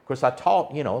 Of course, I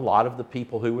taught, a lot of the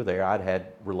people who were there, I'd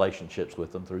had relationships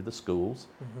with them through the schools,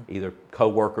 either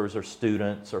co-workers or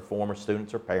students or former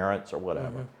students or parents or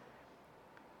whatever.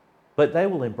 But they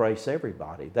will embrace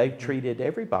everybody. They've treated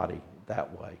everybody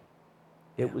that way.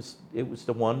 It was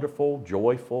the wonderful,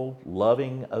 joyful,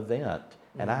 loving event.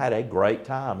 And I had a great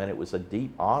time, and it was a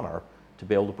deep honor to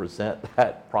be able to present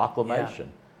that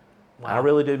proclamation. Wow. I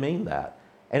really do mean that.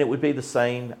 And it would be the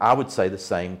same, I would say the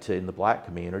same in the black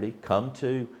community. Come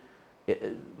to,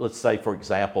 let's say, for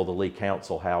example, the Lee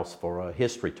Council House for a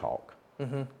history talk,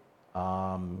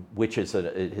 which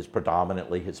it has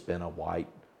predominantly been a white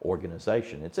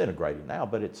organization. It's integrated now,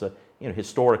 but it's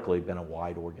historically been a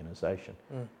white organization.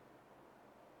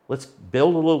 Let's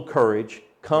build a little courage,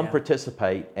 come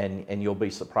participate, and you'll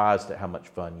be surprised at how much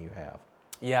fun you have.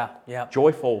 Yeah, yeah.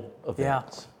 Joyful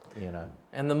events,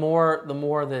 And the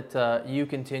more that you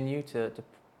continue to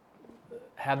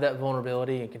have that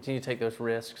vulnerability and continue to take those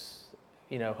risks,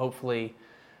 hopefully,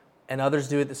 and others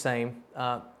do it the same,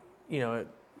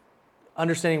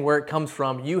 understanding where it comes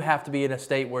from, you have to be in a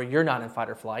state where you're not in fight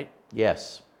or flight.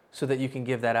 Yes. So that you can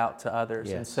give that out to others.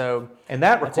 Yes. And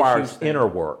that requires inner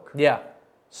work. Yeah.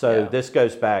 So this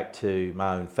goes back to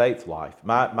my own faith life.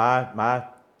 My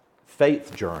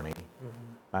faith journey,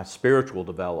 my spiritual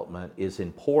development is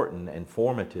important and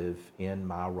formative in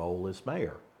my role as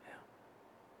mayor. Yeah.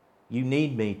 You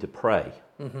need me to pray.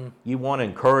 You want to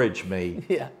encourage me.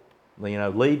 Yeah. Lee,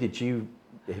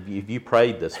 have you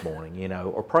prayed this morning?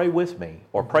 Or pray with me,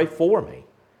 or pray for me.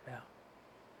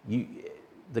 Yeah.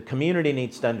 The community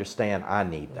needs to understand I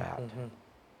need that.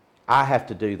 I have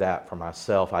to do that for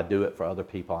myself. I do it for other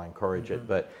people. I encourage it.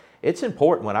 But it's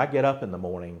important when I get up in the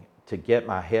morning to get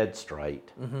my head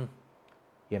straight.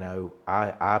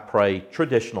 I pray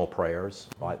traditional prayers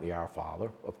like the Our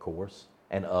Father, of course,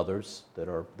 and others that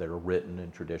are written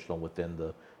and traditional within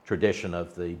the tradition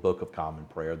of the Book of Common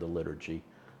Prayer, the liturgy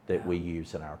that we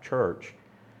use in our church.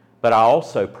 But I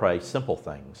also pray simple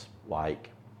things like,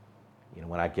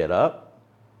 when I get up,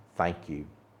 thank you.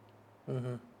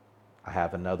 I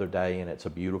have another day and it's a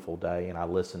beautiful day, and I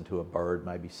listen to a bird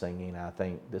maybe singing, and I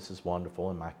think this is wonderful,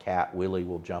 and my cat Willie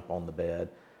will jump on the bed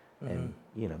and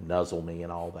nuzzle me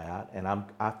and all that, and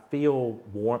I feel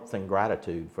warmth and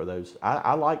gratitude for those.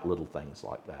 I like little things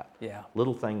like that. Yeah,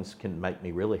 little things can make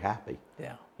me really happy.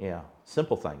 Yeah,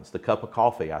 simple things. The cup of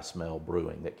coffee I smell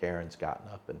brewing that Karen's gotten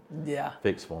up and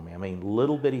fixed for me. I mean,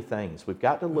 little bitty things. We've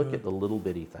got to look at the little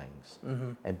bitty things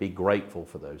and be grateful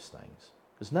for those things,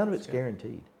 because none of it's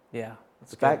guaranteed. Yeah,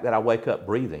 the fact that I wake up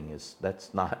breathing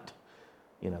that's not,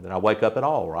 that I wake up at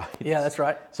all, right? Yeah, that's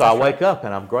right. So I wake up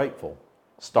and I'm grateful.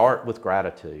 Start with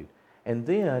gratitude, and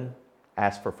then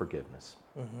ask for forgiveness.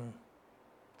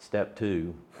 Step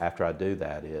 2, after I do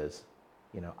that, is,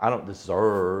 I don't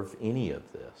deserve any of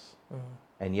this,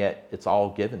 and yet it's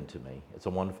all given to me. It's a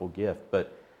wonderful gift,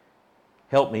 but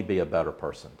help me be a better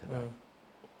person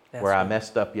today. Where I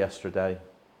messed up yesterday,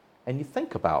 and you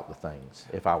think about the things.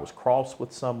 If I was cross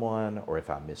with someone, or if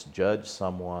I misjudged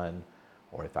someone,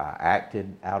 or if I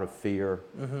acted out of fear,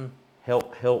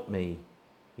 help me,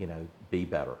 be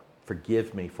better.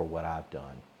 Forgive me for what I've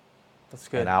done. That's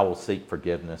good. And I will seek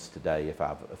forgiveness today. If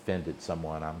I've offended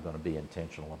someone, I'm going to be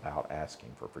intentional about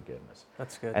asking for forgiveness.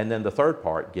 That's good. And then the third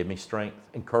part, give me strength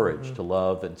and courage to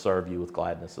love and serve you with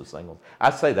gladness of singleness.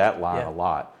 I say that line a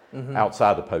lot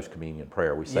outside the post-communion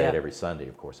prayer. We say it every Sunday,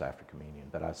 of course, after communion.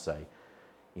 But I say,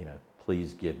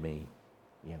 please give me,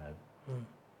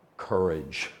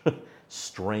 courage,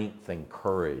 strength and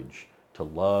courage to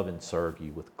to love and serve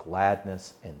you with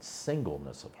gladness and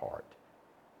singleness of heart.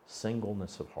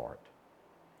 Singleness of heart.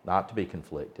 Not to be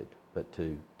conflicted, but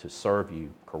to serve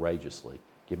you courageously.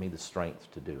 Give me the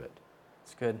strength to do it.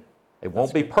 That's good. It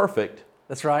won't be perfect.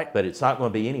 That's right. But it's not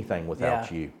going to be anything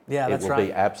without you. Yeah, that's right. It will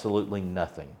be absolutely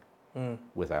nothing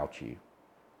without you.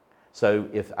 So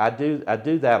if I do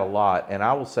that a lot, and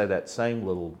I will say that same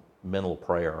little mental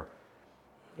prayer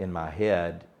in my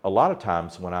head a lot of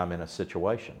times when I'm in a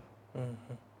situation.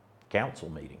 Council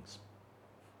meetings.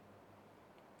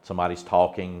 Somebody's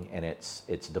talking and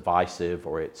it's divisive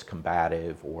or it's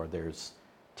combative or there's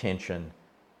tension.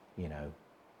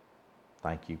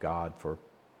 Thank you, God, for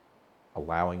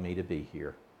allowing me to be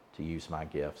here to use my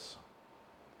gifts.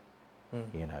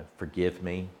 Forgive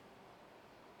me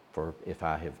for if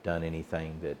I have done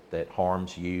anything that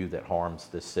harms you, that harms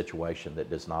this situation, that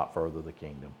does not further the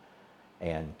kingdom.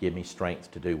 And give me strength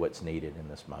to do what's needed in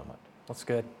this moment. That's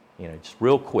good. Just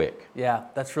real quick. Yeah,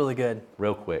 that's really good.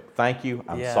 Real quick. Thank you.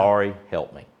 I'm sorry.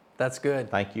 Help me. That's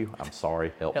good. Thank you. I'm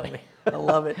sorry. Help me. I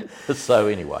love it. So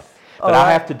anyway. But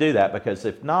I have to do that because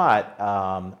if not,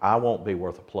 I won't be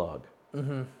worth a plug.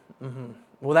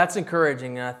 Well, that's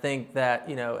encouraging. And I think that,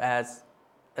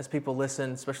 as people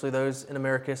listen, especially those in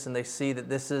Americus, and they see that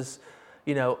this is,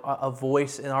 a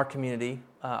voice in our community,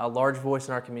 a large voice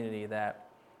in our community, that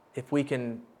if we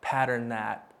can pattern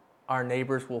that, our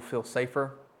neighbors will feel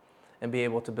safer and be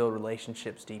able to build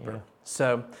relationships deeper. Yeah.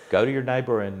 So go to your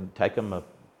neighbor and take them a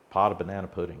pot of banana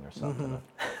pudding or something.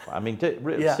 I mean,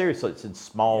 seriously, it's in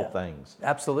small things.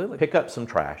 Absolutely. Pick up some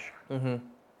trash.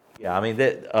 Yeah, I mean,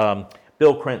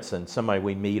 Bill Crenson, somebody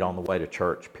we meet on the way to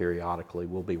church periodically,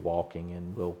 we'll be walking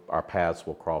and our paths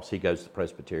will cross. He goes to the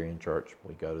Presbyterian church.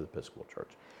 We go to the Episcopal church.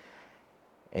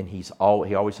 And he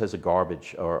always has a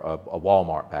garbage or a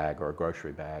Walmart bag or a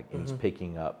grocery bag, and he's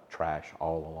picking up trash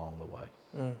all along the way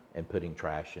and putting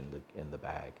trash in the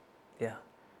bag. Yeah.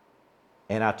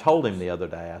 And I told him the other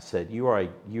day, I said, you are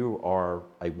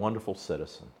a wonderful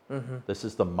citizen. This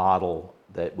is the model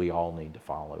that we all need to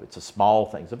follow. It's a small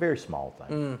thing. It's a very small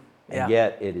thing. And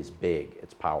yet it is big.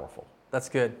 It's powerful. That's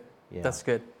good. Yeah. That's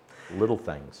good. Little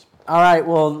things. All right.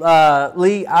 Well,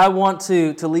 Lee, I want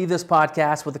to leave this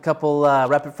podcast with a couple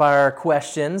rapid fire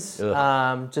questions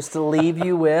just to leave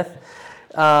you with.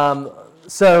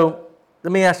 So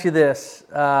let me ask you this.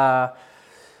 I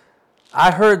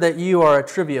heard that you are a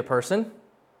trivia person.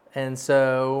 And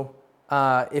so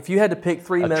if you had to pick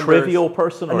three members... A trivial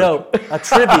person? Or no, a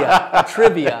trivia.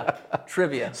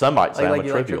 Trivia. Some might say I'm a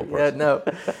trivial person. No.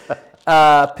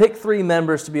 Pick three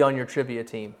members to be on your trivia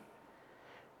team.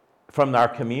 From our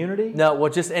community? No, well,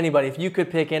 just anybody. If you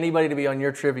could pick anybody to be on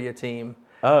your trivia team,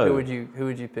 who would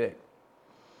you pick?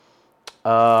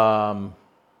 Let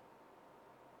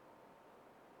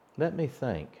me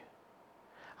think.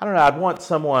 I don't know. I'd want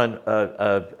someone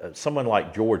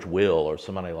like George Will or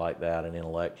somebody like that, an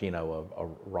intellect, a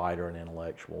writer, an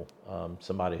intellectual,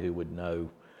 somebody who would know,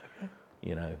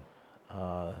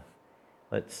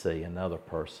 let's see, another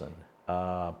person,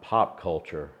 pop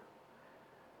culture.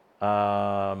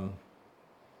 I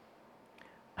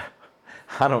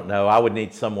don't know. I would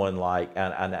need someone like,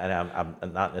 and I'm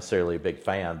not necessarily a big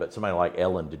fan, but somebody like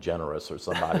Ellen DeGeneres or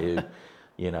somebody who,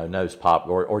 knows pop,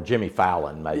 or Jimmy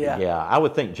Fallon maybe. Yeah, I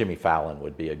would think Jimmy Fallon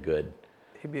would be a good,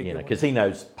 because he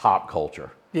knows pop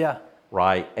culture. Yeah.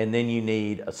 Right, and then you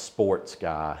need a sports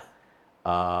guy.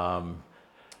 Let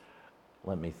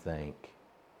me think.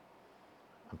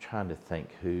 I'm trying to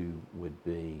think who would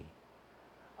be.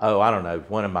 Oh, I don't know.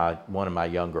 One of my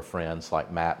younger friends,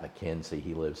 like Matt McKenzie,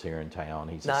 he lives here in town.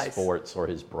 He's nice. A sports, or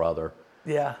his brother.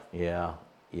 Yeah. Yeah.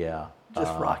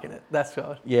 Just rocking it. That's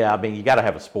good. Yeah, I mean, you got to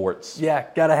have a sports. Yeah,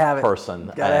 got to have it.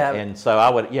 Person. Gotta have and so I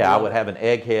would have an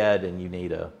egghead, and you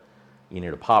need a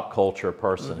pop culture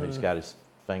person who's got his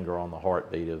finger on the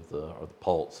heartbeat or the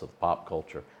pulse of pop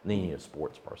culture. And then you need a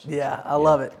sports person. Yeah, I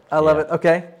love it. I love it.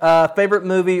 Okay. Favorite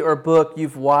movie or book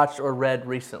you've watched or read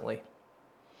recently?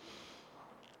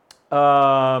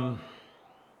 Well,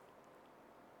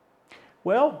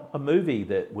 a movie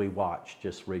that we watched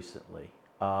just recently.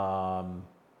 I'm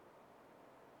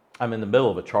in the middle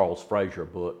of a Charles Frazier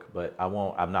book, but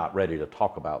I'm not ready to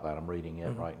talk about that. I'm reading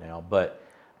it right now. But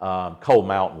Cold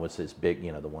Mountain was his big,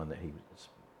 the one that he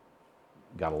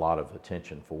got a lot of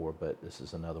attention for. But this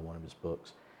is another one of his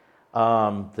books.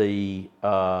 The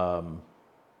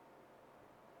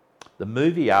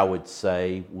movie I would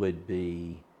say would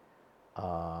be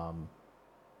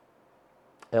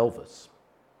Elvis,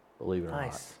 believe it or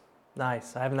not.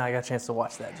 Nice. I have not got a chance to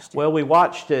watch that just yet. Well, we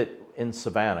watched it in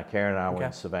Savannah. Karen and I were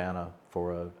in Savannah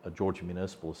for a Georgia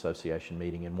Municipal Association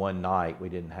meeting, and one night we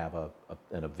didn't have a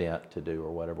an event to do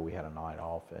or whatever. We had a night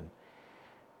off and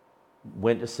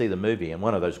went to see the movie in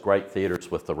one of those great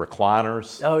theaters with the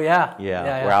recliners. Oh, yeah.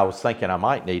 Yeah, where I was thinking I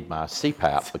might need my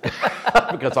CPAP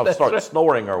because I'll start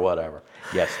snoring or whatever.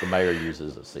 Yes, the mayor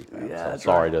uses a CPAP. Yeah, so I'm that's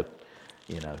sorry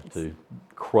to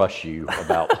crush you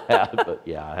about that, but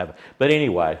yeah, I have. But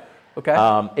anyway,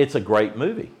 okay. It's a great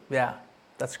movie. Yeah,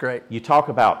 that's great. You talk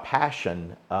about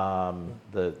passion.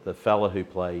 The fellow who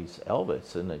plays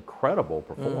Elvis, an incredible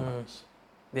performance.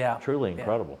 Yeah, Truly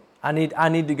incredible. I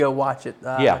need to go watch it.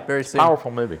 Very soon. Powerful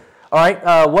movie. All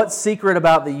right. What secret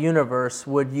about the universe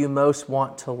would you most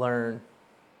want to learn?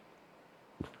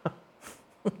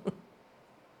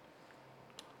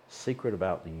 Secret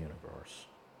about the universe.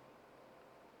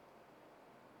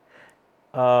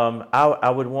 I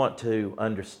would want to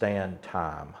understand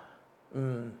time.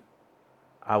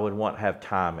 I would want to have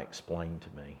time explained to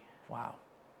me. Wow.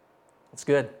 That's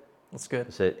good. That's good.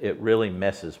 It really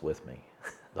messes with me,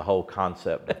 the whole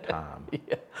concept of time.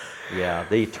 Yeah. Yeah,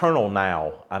 the eternal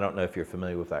now. I don't know if you're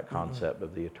familiar with that concept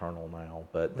of the eternal now,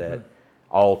 but that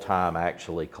all time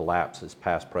actually collapses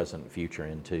past, present, and future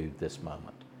into this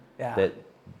moment. Yeah. That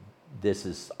this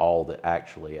is all that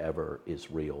actually ever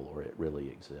is real, or it really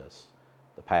exists.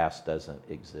 The past doesn't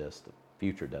exist. The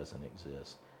future doesn't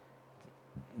exist.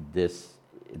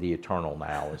 The eternal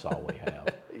now is all we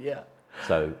have. Yeah.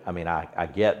 So, I mean, I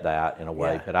get that in a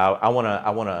way, Yeah. but I want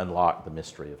to unlock the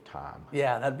mystery of time.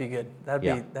 Yeah, that'd be good.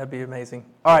 That'd be amazing.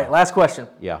 All right, last question.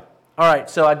 Yeah. All right,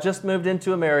 so I just moved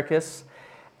into Americus,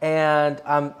 and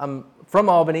I'm from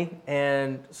Albany,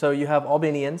 and so you have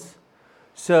Albanians.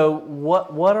 So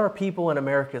what are people in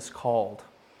Americus called?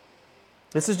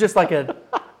 This is just like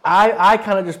I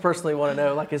kind of just personally want to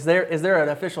know, like, is there an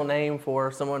official name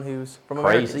for someone who's from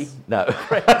Americus? Crazy? No.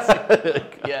 Crazy.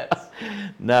 Yes.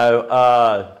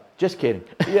 No, just kidding.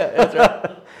 Yeah, that's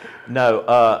right. No,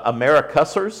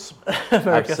 Americussers.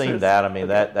 I've seen that. I mean,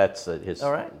 that's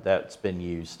All right. that's been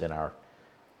used in our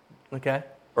Okay.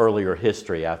 earlier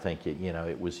history. I think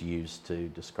it was used to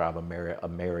describe a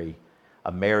merry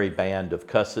band of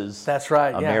cusses. That's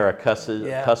right. Yeah.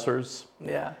 Cussers.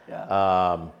 Yeah.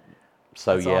 Yeah.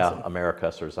 So That's yeah, awesome.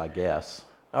 Americussers, I guess.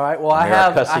 All right. Well, I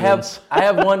have Americusians. I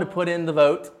have one to put in the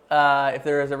vote if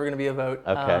there is ever going to be a vote.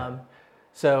 Okay.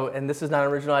 So, and this is not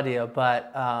an original idea,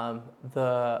 but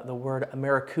the word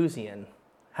Americusian.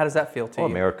 How does that feel to you?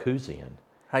 Americusian.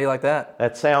 How do you like that?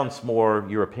 That sounds more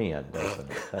European, doesn't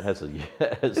it? That has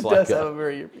it's It like does have a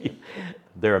very European.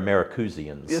 They're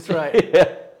Americusians. That's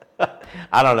right.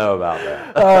 I don't know about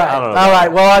that. All right. I don't know All about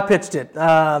right. Well, I pitched it. So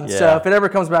Yeah. if it ever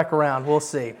comes back around, we'll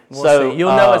see. So, see.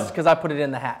 You'll know it's because I put it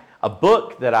in the hat. A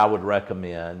book that I would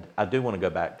recommend, I do want to go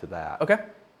back to that. Okay.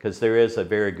 Because there is a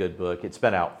very good book. It's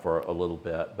been out for a little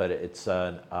bit, but it's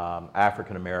an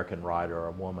African-American writer,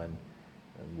 a woman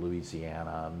in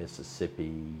Louisiana,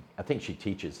 Mississippi. I think she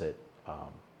teaches at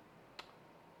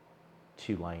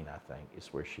Tulane, I think,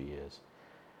 is where she is.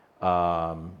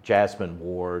 Jasmine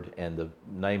Ward, and the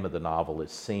name of the novel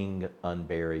is Sing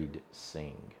Unburied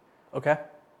Sing. Okay.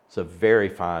 It's a very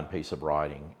fine piece of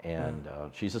writing, and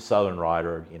she's a Southern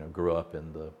writer. Grew up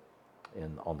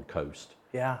on the coast,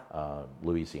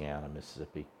 Louisiana,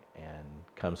 Mississippi, and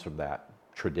comes from that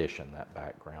tradition, that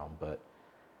background. But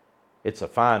it's a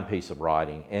fine piece of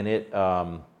writing, and it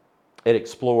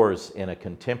explores in a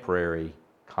contemporary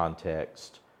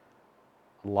context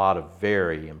a lot of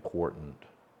very important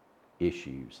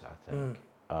issues, I think.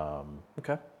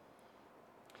 Okay.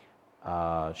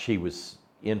 She was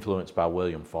influenced by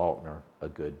William Faulkner a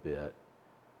good bit,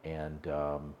 and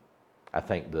I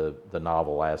think the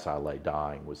novel As I Lay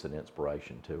Dying was an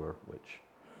inspiration to her, which,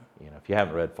 if you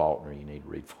haven't read Faulkner, you need to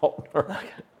read Faulkner.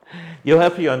 It'll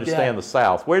help you understand the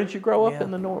South. Where did you grow up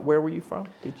in the North? Where were you from?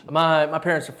 My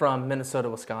parents are from Minnesota,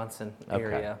 Wisconsin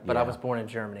area, but I was born in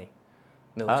Germany,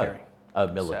 military.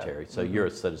 Military. So you're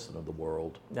a citizen of the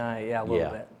world. A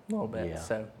little bit. Yeah.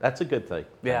 So that's a good thing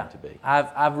to be.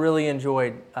 I've really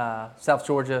enjoyed South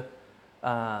Georgia,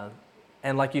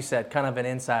 and like you said, kind of an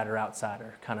insider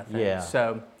outsider kind of thing.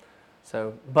 Yeah.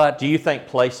 But do you think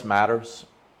place matters?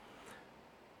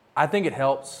 I think it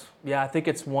helps. Yeah, I think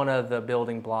it's one of the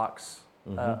building blocks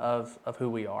of who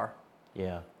we are.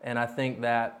 Yeah. And I think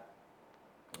that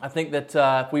if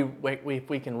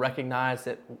we can recognize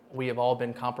that we have all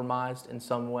been compromised in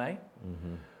some way,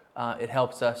 it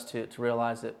helps us to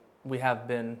realize that we have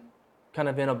been kind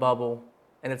of in a bubble,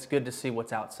 and it's good to see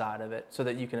what's outside of it so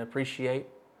that you can appreciate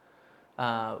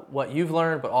what you've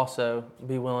learned, but also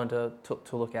be willing to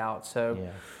look out. So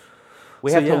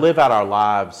we have to live out our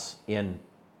lives in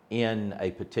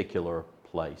a particular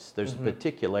place. There's a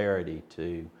particularity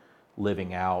to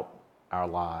living out our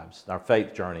lives, our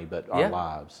faith journey, but our Yeah.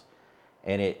 lives.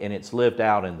 And it's lived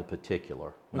out in the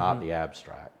particular, not the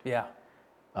abstract. Yeah.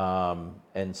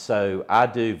 And so I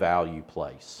do value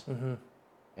place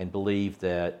and believe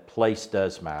that place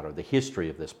does matter. The history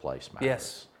of this place matters.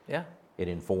 Yes. Yeah. It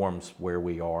informs where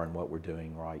we are and what we're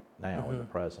doing right now in the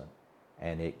present.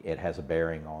 And it has a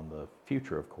bearing on the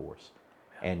future, of course.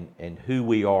 And who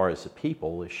we are as a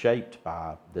people is shaped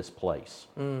by this place.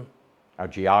 Our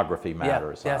geography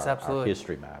matters. Yes, our absolutely.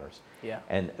 history matters. Yeah.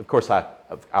 And of course,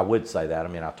 I would say that. I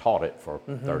mean, I taught it for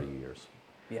 30 years.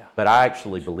 Yeah. But I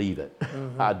actually believe it.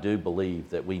 I do believe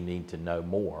that we need to know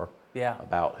more Yeah.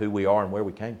 about who we are and where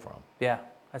we came from. Yeah.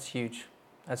 That's huge.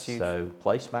 That's huge. So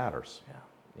place matters.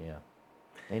 Yeah.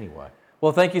 Yeah. Anyway.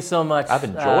 Well, thank you so much. I've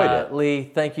enjoyed it. Lee,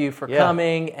 thank you for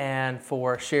coming and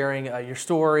for sharing your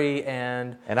story.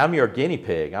 And I'm your guinea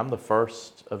pig. I'm the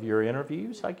first of your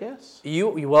interviews, I guess.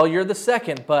 well, you're the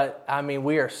second, but I mean,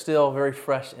 we are still very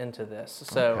fresh into this.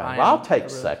 So Okay. I'll take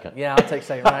second. Yeah, I'll take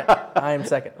second, right? I am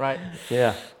second, right?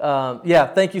 Yeah.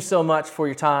 Thank you so much for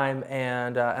your time.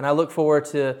 And I look forward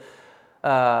to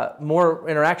more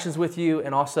interactions with you,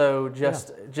 and also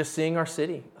just seeing our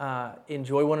city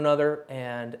enjoy one another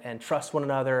and trust one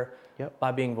another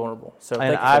by being vulnerable. So and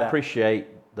thank you for I that. appreciate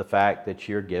the fact that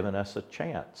you're giving us a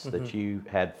chance, that you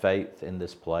had faith in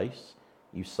this place.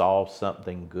 You saw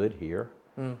something good here,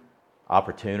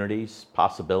 opportunities,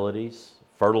 possibilities,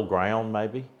 fertile ground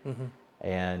maybe,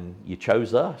 and you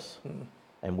chose us.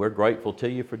 And we're grateful to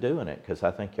you for doing it, because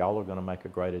I think y'all are going to make a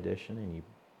great addition, and you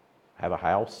have a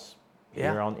house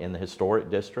here in the historic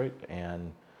district,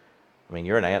 and I mean,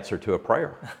 you're an answer to a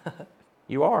prayer.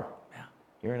 You are. Yeah.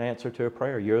 You're an answer to a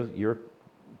prayer. You're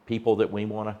people that we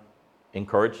want to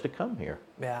encourage to come here.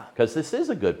 Yeah. Because this is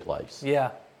a good place.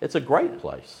 Yeah. It's a great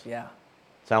place. Yeah.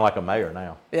 Sound like a mayor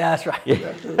now. Yeah, that's right.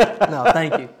 No,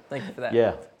 thank you. Thank you for that.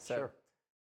 Yeah. So. Sure.